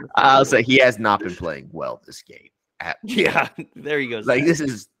not doing this. I'll say he has not been playing well this game. Yeah, there he goes. Like, this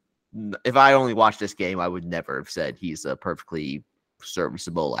is. If I only watched this game, I would never have said he's a perfectly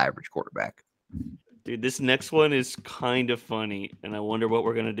serviceable average quarterback. Dude, this next one is kind of funny, and I wonder what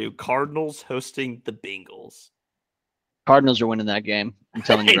we're gonna do. Cardinals hosting the Bengals. Cardinals are winning that game. I'm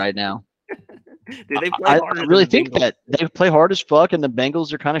telling you right now. Dude, they play I really think that they play hard as fuck, and the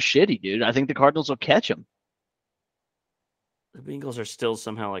Bengals are kind of shitty, dude. I think the Cardinals will catch them. The Bengals are still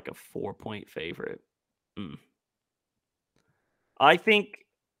somehow like a 4-point favorite. I think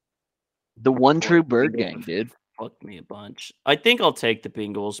the one true bird gang, dude. Fuck me a bunch. I think I'll take the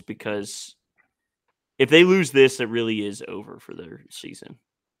Bengals because if they lose this, it really is over for their season.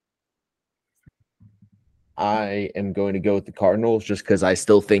 I am going to go with the Cardinals just because I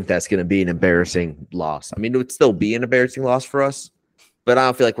still think that's going to be an embarrassing loss. I mean, it would still be an embarrassing loss for us, but I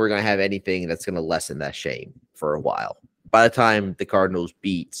don't feel like we're going to have anything that's going to lessen that shame for a while. By the time the Cardinals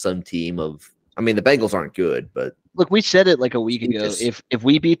beat some team of, I mean, the Bengals aren't good, but look, we said it like a week ago. If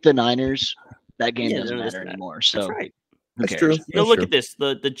we beat the Niners, that game doesn't matter anymore. So that's right. That's true. Look at this.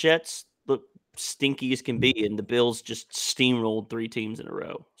 The Jets look stinky as can be, and the Bills just steamrolled 3 teams in a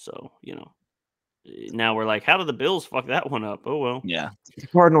row. So, now we're like, how did the Bills fuck that one up? Oh, well. Yeah. The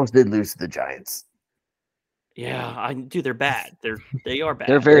Cardinals did lose to the Giants. Yeah, they're bad. They are bad.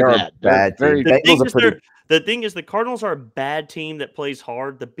 They're very bad. Bad. Very the thing is, the Cardinals are a bad team that plays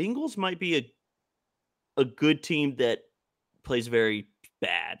hard. The Bengals might be a good team that plays very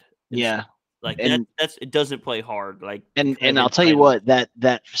bad. Yeah. Like it doesn't play hard. Like and I'll tell you what,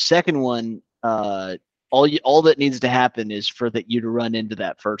 that second one, all that needs to happen is for you to run into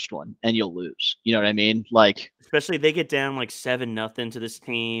that first one and you'll lose. You know what I mean? Like, especially they get down like 7-0 to this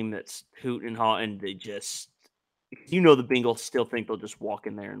team that's hooting and hawing, and they just, the Bengals still think they'll just walk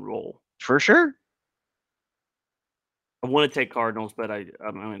in there and roll. For sure. I want to take Cardinals, but I'm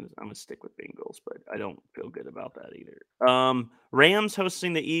gonna stick with Bengals, but I don't feel good about that either. Rams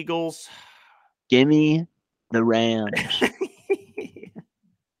hosting the Eagles. Gimme the Rams.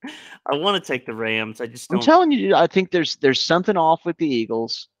 I want to take the Rams. I just don't. I'm telling you, dude, I think there's something off with the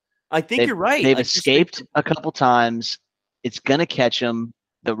Eagles. I think you're right. They've escaped a couple times. It's gonna catch them.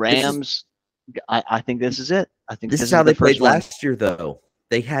 The Rams. I think this is it. I think this is how they played last year, though.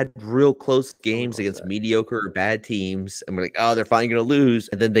 They had real close games against mediocre or bad teams, and we're like, oh, they're finally going to lose,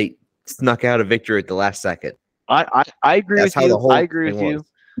 and then they snuck out a victory at the last second. I agree with you. I agree with you,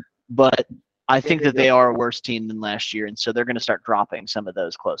 but I think that they are a worse team than last year, and so they're going to start dropping some of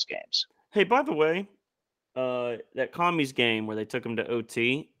those close games. Hey, by the way, that Commies game where they took them to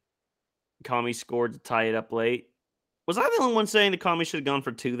OT, Commies scored to tie it up late. Was I the only one saying the Commies should have gone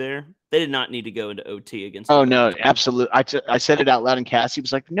for 2 there? They did not need to go into OT against. Oh no, absolutely! I said it out loud, and Cassie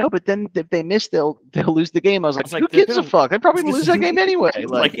was like, "No, but then if they miss, they'll lose the game." I was like, "Who gives a fuck? They're probably gonna lose that game anyway."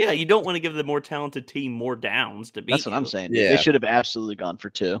 Like, yeah, you don't want to give the more talented team more downs to beat. That's what I'm saying. Yeah. They should have absolutely gone for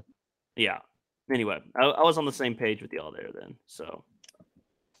 2. Yeah. Anyway, I was on the same page with y'all there then, so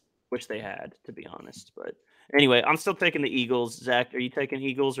wish they had, to be honest. But anyway, I'm still taking the Eagles. Zach, are you taking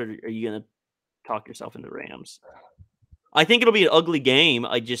Eagles, or are you gonna talk yourself into Rams? I think it'll be an ugly game.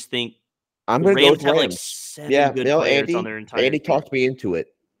 I just think I'm going to go with have Rams. Like 7 good players on their entire Andy team. Talked me into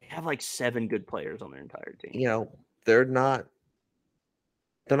it. They have like 7 good players on their entire team. They're not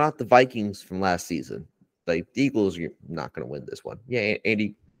the Vikings from last season. Like the Eagles, you're not going to win this one. Yeah,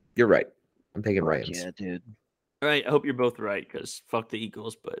 Andy, you're right. I'm taking Rams. Yeah, dude. All right, I hope you're both right because fuck the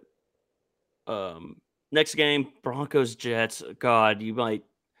Eagles. But next game, Broncos Jets. God, you might.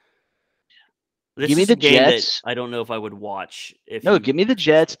 Give me the Jets. I don't know if I would watch. Give me the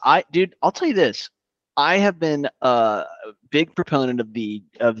Jets. I'll tell you this. I have been a big proponent of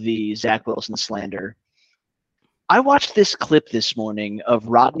the Zach Wilson slander. I watched this clip this morning of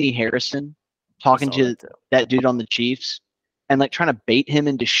Rodney Harrison talking to that dude on the Chiefs and like trying to bait him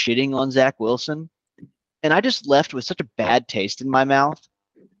into shitting on Zach Wilson. And I just left with such a bad taste in my mouth.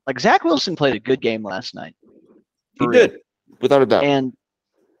 Like, Zach Wilson played a good game last night. He did, without a doubt. And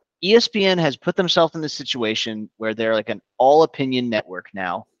ESPN has put themselves in this situation where they're like an all-opinion network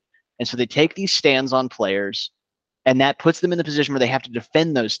now. And so they take these stands on players, and that puts them in the position where they have to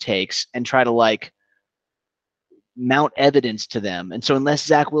defend those takes and try to, like, mount evidence to them. And so unless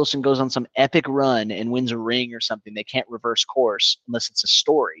Zach Wilson goes on some epic run and wins a ring or something, they can't reverse course unless it's a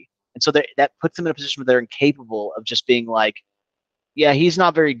story. And so that puts them in a position where they're incapable of just being like, yeah, he's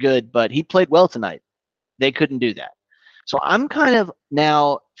not very good, but he played well tonight. They couldn't do that. So I'm kind of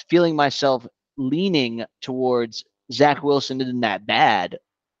now feeling myself leaning towards Zach Wilson isn't that bad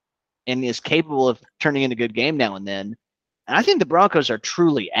and is capable of turning in a good game now and then. And I think the Broncos are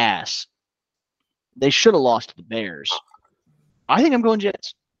truly ass. They should have lost to the Bears. I think I'm going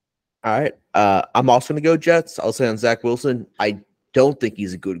Jets. All right. I'm also going to go Jets. I'll say on Zach Wilson, I don't think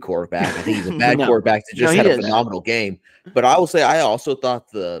he's a good quarterback. I think he's a bad quarterback that just had a phenomenal game. But I will say I also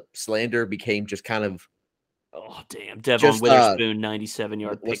thought the slander became just kind of oh, damn. Devon Witherspoon,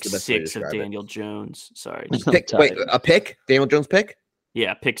 97-yard pick 6 of Daniel Jones. Sorry. A pick? Daniel Jones pick?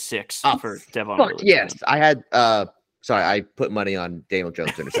 Yeah, pick 6 for Devon Witherspoon. Yes. I had sorry, I put money on Daniel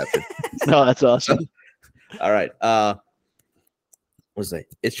Jones interception. No, that's awesome. All right. What was it?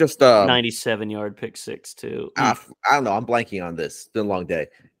 It's just 97-yard pick 6 too. I don't know. I'm blanking on this. It's been a long day.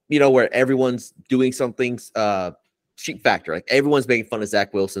 Where everyone's doing something sheep factor. Like everyone's making fun of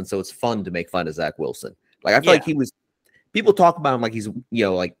Zach Wilson, so it's fun to make fun of Zach Wilson. Like I feel like he was. People talk about him like he's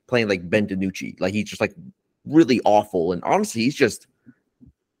like playing like Ben DiNucci. Like he's just like really awful. And honestly, he's just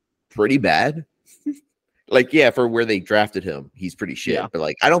pretty bad. Like for where they drafted him, he's pretty shit. Yeah. But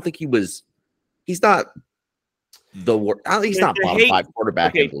like I don't think he was. He's not the worst. He's not bottom 5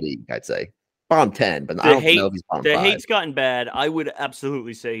 quarterback in the league. I'd say. bottom 10, but I don't know if he's bottom 5. The hate's gotten bad. I would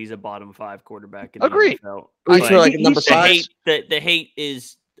absolutely say he's a bottom 5 quarterback in Agreed. the NFL. He's like number 5. The hate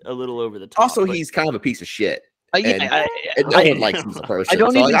is a little over the top. Also, he's kind of a piece of shit. Yeah, and no one likes him as a person.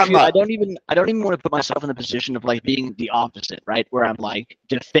 I don't even want to put myself in the position of like being the opposite, right? Where I'm like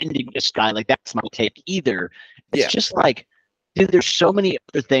defending this guy, like that's my take either. It's just like, dude, there's so many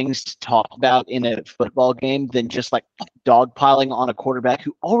other things to talk about in a football game than just like dogpiling on a quarterback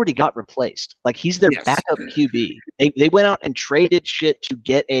who already got replaced. Like he's their backup QB. They went out and traded shit to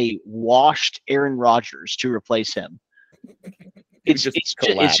get a washed Aaron Rodgers to replace him. It's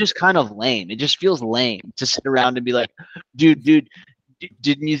just kind of lame. It just feels lame to sit around and be like, dude,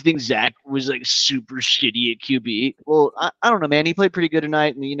 didn't you think Zach was like super shitty at QB? Well, I don't know, man. He played pretty good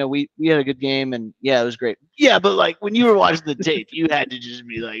tonight, and we had a good game, and yeah, it was great. Yeah, but like when you were watching the tape, you had to just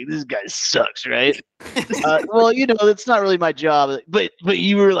be like, this guy sucks, right? Well, that's not really my job, but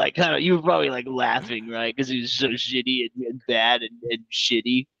you were like you were probably like laughing, right? Because he was so shitty and bad and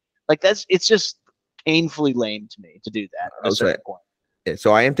shitty. Like it's just painfully lame to me to do that at a certain point. Yeah,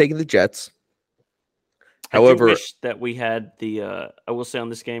 so I am taking the Jets. However, I do wish that we had I will say on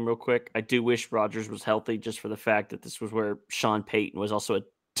this game real quick, I do wish Rodgers was healthy just for the fact that this was where Sean Payton was also a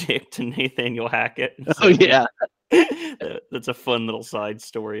dick to Nathaniel Hackett. So, yeah. That's a fun little side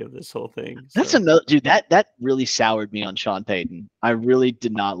story of this whole thing. That's another dude. That really soured me on Sean Payton. I really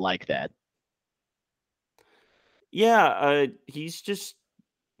did not like that. Yeah, he's just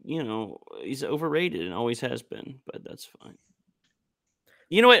he's overrated and always has been, but that's fine.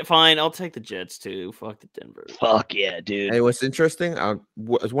 You know what? Fine. I'll take the Jets too. Fuck the Denver. Fuck yeah, dude. Hey, what's interesting? I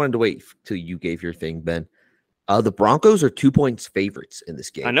was wanting to wait till you gave your thing, Ben. The Broncos are 2 points favorites in this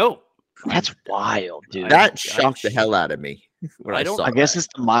game. I know. That's wild, dude. That shocked the hell out of me. I guess it's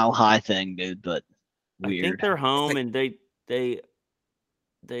the mile high thing, dude, but weird. I think they're home and they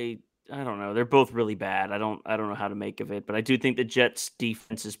I don't know. They're both really bad. I don't know how to make of it, but I do think the Jets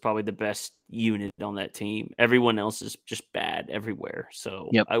defense is probably the best unit on that team. Everyone else is just bad everywhere.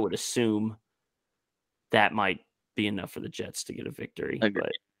 So I would assume that might be enough for the Jets to get a victory.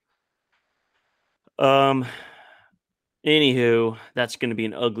 Agreed. But anywho, that's going to be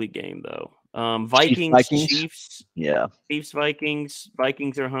an ugly game though. Vikings, Chiefs. Yeah. Chiefs, Vikings.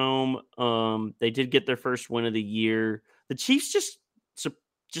 Vikings are home. They did get their first win of the year. The Chiefs just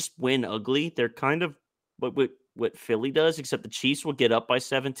win ugly. They're kind of what Philly does, except the Chiefs will get up by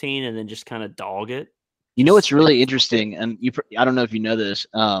 17 and then just kind of dog it. You know what's really interesting, and I don't know if you know this.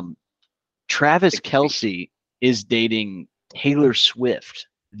 Travis Kelce is dating Taylor Swift.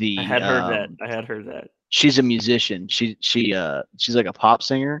 I had heard that. She's a musician. She's like a pop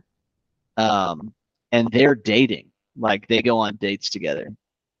singer, and they're dating. Like they go on dates together.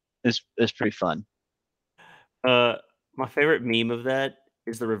 It's pretty fun. My favorite meme of that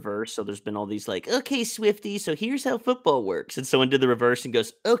is the reverse. So there's been all these like, okay, Swifty, so here's how football works. And someone did the reverse and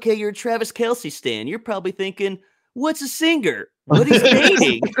goes, okay, you're a Travis Kelce stan. You're probably thinking, what's a singer? What is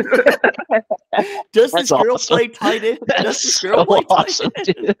dating? Does this girl play tight end? Does this girl play tight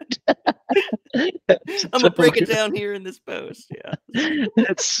end? I'm going to break it down here in this post. Yeah.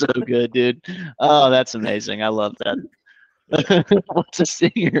 That's so good, dude. Oh, that's amazing. I love that. What's a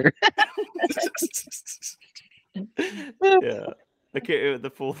singer? Yeah. Okay, the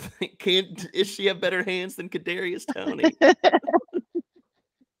full thing. Is she have better hands than Kadarius Toney?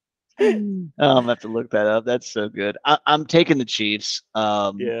 I'm gonna have to look that up. That's so good. I'm taking the Chiefs.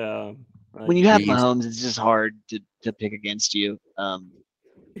 Yeah. When you have Mahomes, it's just hard to pick against you.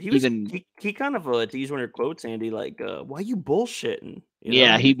 He kind of to use one of your quotes, Andy, like, why are you bullshitting?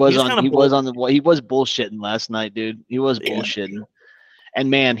 He was bullshitting last night, dude. He was bullshitting. And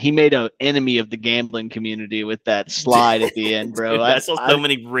man, he made an enemy of the gambling community with that slide at the end, bro. Dude, I saw so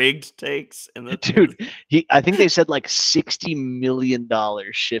many rigged takes. I think they said like $60 million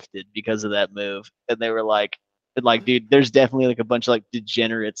shifted because of that move, and they were like, dude, there's definitely like a bunch of like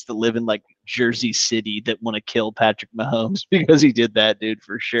degenerates that live in like Jersey City that want to kill Patrick Mahomes because he did that, dude,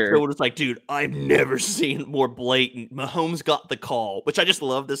 for sure. So it's like, dude, I've never seen more blatant. Mahomes got the call, which I just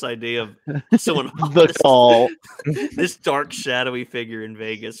love this idea of someone this dark, shadowy figure in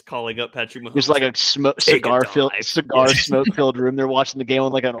Vegas calling up Patrick Mahomes. There's like a cigar smoke filled room. They're watching the game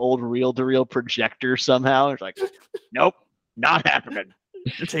on like an old reel-to-reel projector somehow. It's like, nope, not happening.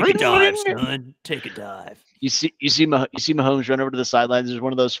 Take a dive, son. Take a dive. You see Mahomes run over to the sidelines. There's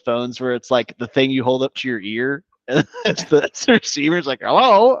one of those phones where it's like the thing you hold up to your ear. It's the receiver's like,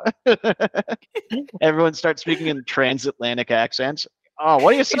 hello. Everyone starts speaking in transatlantic accents. Oh,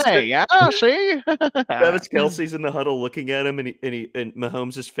 what do you say? Yeah, see? Travis Kelce's in the huddle looking at him, and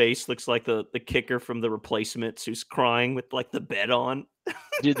Mahomes' face looks like the kicker from The Replacements who's crying with like the bed on.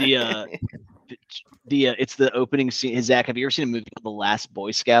 Dude, It's the opening scene. Zach, have you ever seen a movie called The Last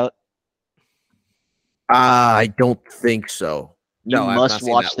Boy Scout? I don't think so. No, you must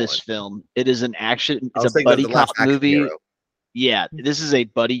watch this film. It is an action. It's a buddy cop movie. Hero. Yeah, this is a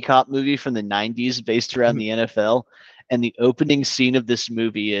buddy cop movie from the 90s based around the NFL. And the opening scene of this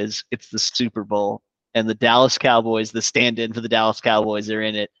movie it's the Super Bowl. And the Dallas Cowboys, the stand-in for the Dallas Cowboys, they're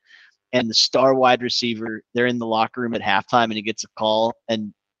in it. And the star wide receiver, they're in the locker room at halftime, and he gets a call.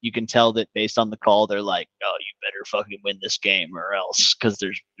 And you can tell that based on the call, they're like, "Oh, you better fucking win this game or else," because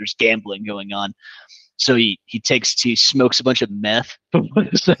there's gambling going on. So he smokes a bunch of meth for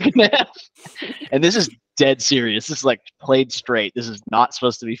the second half. And this is dead serious. This is like played straight. This is not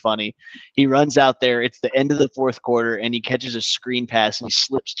supposed to be funny. He runs out there. It's the end of the fourth quarter, and he catches a screen pass, and he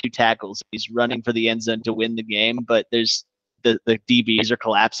slips 2 tackles. He's running for the end zone to win the game, but there's the DBs are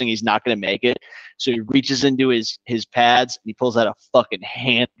collapsing. He's not going to make it. So he reaches into his pads, and he pulls out a fucking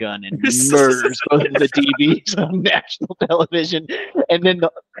handgun and murders both of the DBs on national television. And then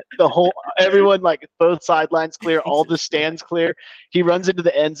the whole everyone, like, both sidelines clear, all the stands clear. He runs into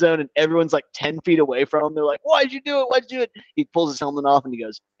the end zone, and everyone's like 10 feet away from him. They're like, "Why'd you do it? Why'd you do it?" He pulls his helmet off and he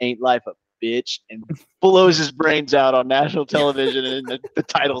goes, "Ain't life a bitch," and blows his brains out on national television. And the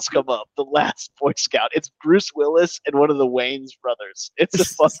titles come up, The Last Boy Scout. It's Bruce Willis and one of the Wayans brothers. It's a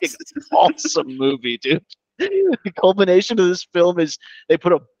fucking awesome movie, dude. The culmination of this film is they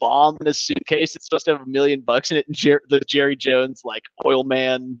put a bomb in a suitcase. It's supposed to have $1 million in it, and the Jerry Jones, like, oil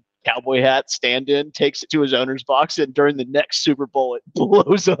man cowboy hat stand-in takes it to his owner's box, and during the next Super Bowl it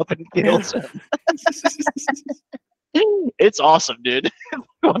blows up and kills him. It's awesome, dude.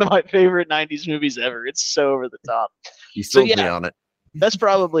 One of my favorite 90s movies ever. It's so over the top. You sold me on it. That's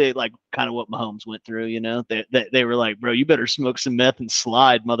probably like kind of what Mahomes went through, you know? They were like, "Bro, you better smoke some meth and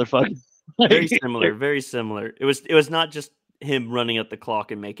slide, motherfucker." Very similar, very similar. It was not just him running up the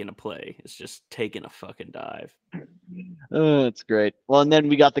clock and making a play. It's just taking a fucking dive. Oh, it's great. Well, and then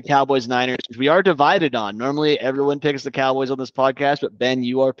we got the Cowboys Niners. We are divided on. Normally everyone picks the Cowboys on this podcast, but Ben,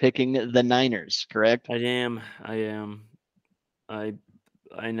 you are picking the Niners, correct? I am. I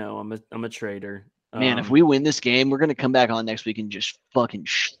know. I'm a traitor. Man, if we win this game, we're gonna come back on next week and just fucking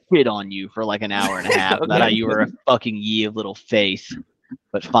shit on you for like an hour and a half Okay. about how you were a fucking ye of little faith.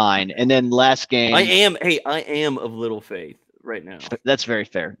 But fine. And then last game, I am of little faith right now. That's very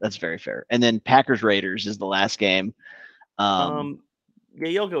fair. And then Packers Raiders is the last game. Yeah,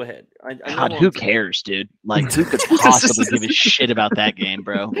 y'all go ahead. God, who cares, dude? Like, who could possibly give a shit about that game,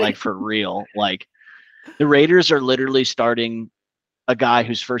 bro? Like, for real. Like, the Raiders are literally starting a guy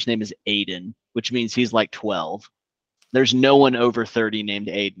whose first name is Aiden, which means he's like 12. There's no one over 30 named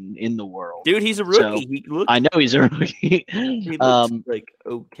Aiden in the world. Dude, he's a rookie. So, I know he's a rookie. He looks like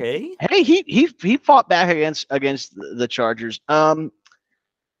okay. Hey, he fought back against the Chargers.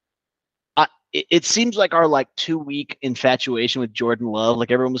 It seems like our like 2-week infatuation with Jordan Love,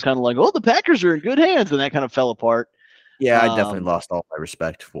 like everyone was kind of like, "Oh, the Packers are in good hands," and that kind of fell apart. Yeah, I definitely lost all my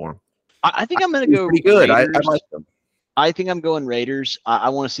respect for him. I think I'm going to go pretty good. I like them. I think I'm going Raiders. I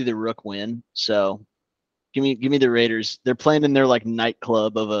want to see the Rook win, so give me the Raiders. They're playing in their like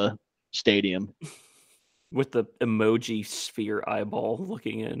nightclub of a stadium with the emoji sphere eyeball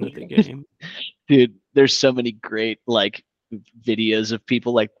looking in at the game. Dude, there's so many great like videos of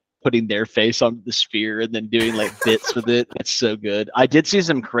people like putting their face on the sphere and then doing like bits with it. It's so good. I did see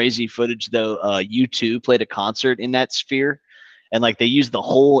some crazy footage though. U2 played a concert in that sphere, and like they used the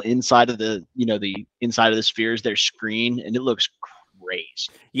whole inside of the inside of the sphere as their screen, and it looks crazy.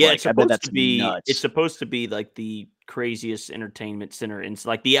 Yeah, like, it's supposed that's to be nuts. It's supposed to be like the craziest entertainment center. And it's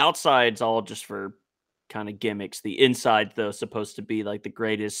like the outside's all just for kind of gimmicks. The inside though is supposed to be like the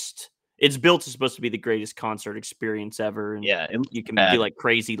greatest. It's built to supposed to be the greatest concert experience ever. And yeah, you can do like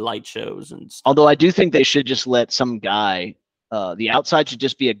crazy light shows and stuff. Although I do think they should just let some guy, the outside should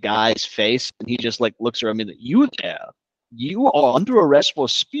just be a guy's face, and he just like looks around me like, "You there? You are under arrest for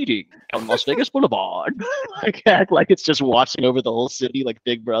speeding on Las Vegas Boulevard." Like act like it's just watching over the whole city like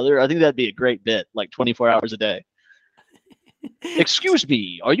Big Brother. I think that'd be a great bit, like 24 hours a day. "Excuse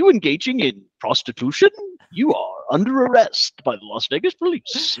me, are you engaging in prostitution? You are under arrest by the Las Vegas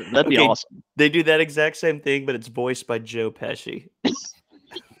police." That'd be awesome. They do that exact same thing, but it's voiced by Joe Pesci.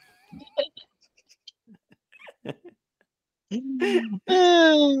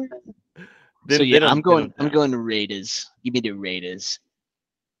 So yeah, I'm going to Raiders. Give me the Raiders.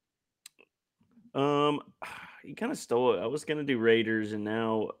 You kind of stole it. I was gonna do Raiders, and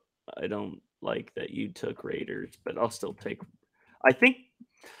now I don't like that you took Raiders, but I'll still take. I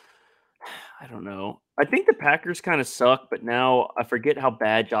I don't know. I think the Packers kind of suck, but now I forget how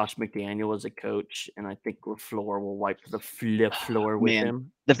bad Josh McDaniel is a coach, and I think LaFleur will wipe the floor with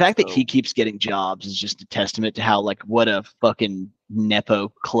him. The fact that he keeps getting jobs is just a testament to how, like, what a fucking Nepo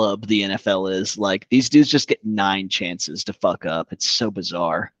club the NFL is. Like, these dudes just get 9 chances to fuck up. It's so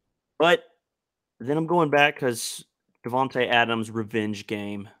bizarre. But then I'm going back because Devontae Adams' revenge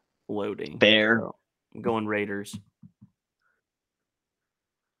game loading. Fair. So I'm going Raiders.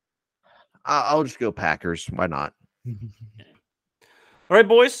 I'll just go Packers. Why not? All right,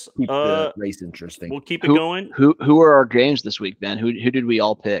 boys. Keep the race interesting. We'll keep it going. Who are our games this week, Ben? Who did we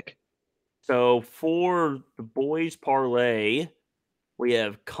all pick? So for the boys parlay, we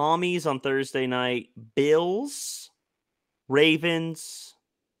have Commies on Thursday night, Bills, Ravens,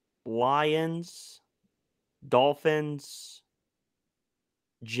 Lions, Dolphins,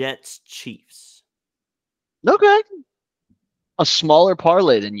 Jets, Chiefs. Okay. A smaller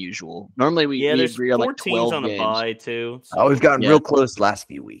parlay than usual. Normally we agree on like 12 on games. a bye too. So. We've gotten real close the last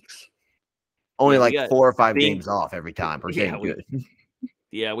few weeks. Only like 4 or 5 games off every time. We're getting good.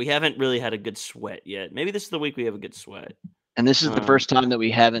 Yeah, we haven't really had a good sweat yet. Maybe this is the week we have a good sweat. And this is the first time that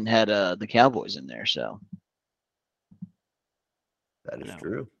we haven't had the Cowboys in there. So that is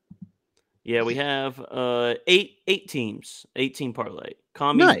true. Yeah, we have 8 teams, 18 parlay.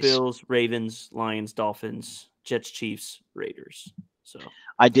 Commies, Bills, Ravens, Lions, Dolphins, Jets, Chiefs, Raiders. So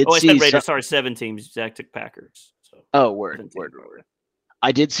I did see said Raiders. Sorry, 7 teams. Zach took Packers. So word.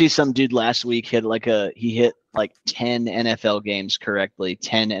 I did see some dude last week hit he hit like 10 NFL games correctly,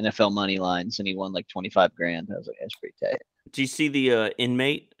 10 NFL money lines, and he won like 25 grand. I was like, that's pretty tight. Do you see the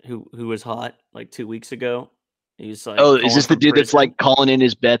inmate who was hot like 2 weeks ago? He's like, is this the dude that's like calling in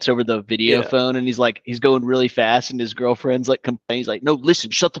his bets over the video phone, and he's going really fast, and his girlfriend's like complaining. He's like, no,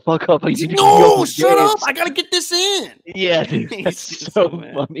 listen, shut the fuck up. No, shut up. I gotta get this in. Yeah, dude, that's so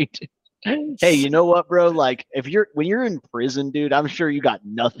funny, dude. Hey, you know what, bro? Like, when you're in prison, dude, I'm sure you got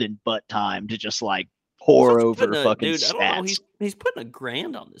nothing but time to just like pour over fucking stats. I don't know. He's putting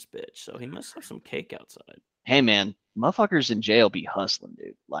 $1,000 on this bitch, so he must have some cake outside. Hey, man, motherfuckers in jail be hustling,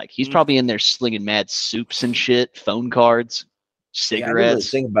 dude. Like, he's probably in there slinging mad soups and shit, phone cards, cigarettes. I didn't really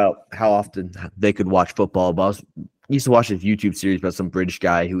think about how often they could watch football. But I used to watch this YouTube series about some British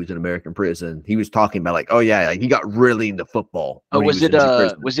guy who was in American prison. He was talking about like, oh yeah, like he got really into football. Oh, was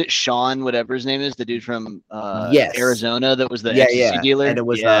it Sean, whatever his name is, the dude from Arizona that was the ecstasy dealer? And it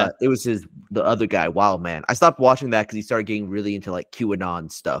was the other guy, Wild Man. I stopped watching that because he started getting really into like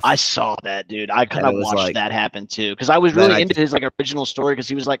QAnon stuff. I saw that, dude. I kind of watched that happen too because I was really into his like original story because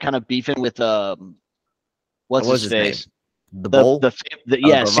he was like kind of beefing with what's his face. The bull?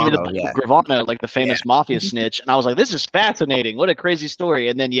 Gravano, like the famous mafia snitch. And I was like, this is fascinating. What a crazy story.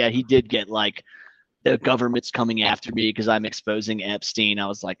 And then, he did get like, the government's coming after me because I'm exposing Epstein. I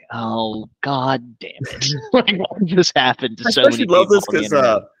was like, oh, God damn it. Like, what just happened to so many people? I love this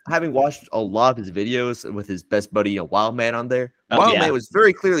because having watched a lot of his videos with his best buddy, Wild Man on there, Wild Man was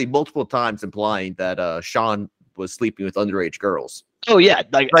very clearly multiple times implying that Sean was sleeping with underage girls. Oh yeah,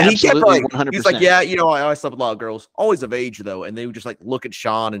 like he kept like 100%. He's like, yeah, I slept with a lot of girls, always of age though, and they would just like look at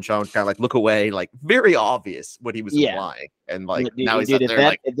Sean, and Sean kind of like look away, like very obvious what he was implying, and like now he's up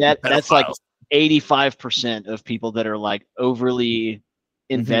there that's like 85% of people that are like overly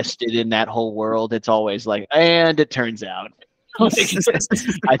invested in that whole world. It's always like, and it turns out.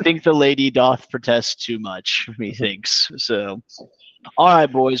 I think the lady doth protest too much, methinks. So, all right,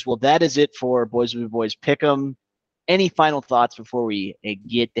 boys. Well, that is it for Boys Will Be Boys Pick'em. Any final thoughts before we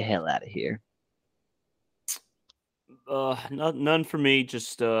get the hell out of here? None for me.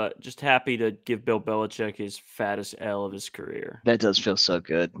 Just happy to give Bill Belichick his fattest L of his career. That does feel so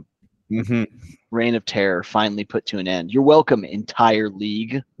good. Reign of terror finally put to an end. You're welcome, entire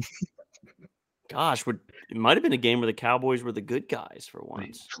league. Gosh, it might have been a game where the Cowboys were the good guys for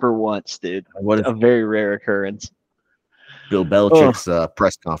once. For once, dude. What a very rare occurrance. Bill Belichick's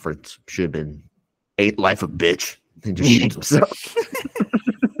press conference should have been "Ain't life a bitch." He just shit himself.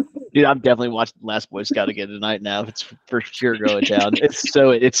 Dude, I'm definitely watching Last Boy Scout again tonight now. It's for sure going down.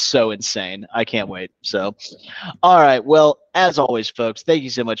 It's so insane. I can't wait. So, all right. Well, as always, folks, thank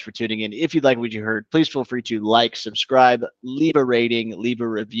you so much for tuning in. If you like what you heard, please feel free to like, subscribe, leave a rating, leave a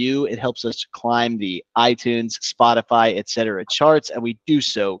review. It helps us climb the iTunes, Spotify, etc. charts, and we do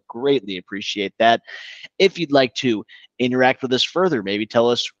so greatly appreciate that. If you'd like to interact with us further, maybe tell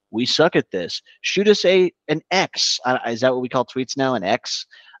us we suck at this. Shoot us an X. Is that what we call tweets now? An X?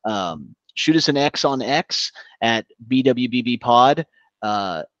 Shoot us an X on X at BWBB pod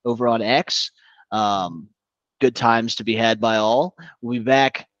over on X. Good times to be had by all. We'll be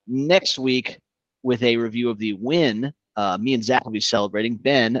back next week with a review of the win Me and Zach will be celebrating.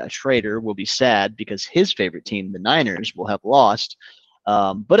 Ben, a traitor, will be sad because his favorite team, the Niners, will have lost.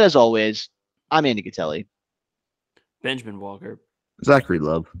 But as always, I'm Andy Catelli. Benjamin Walker. Zachary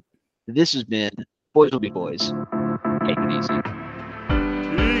Love. This has been Boys Will Be Boys. Take it easy.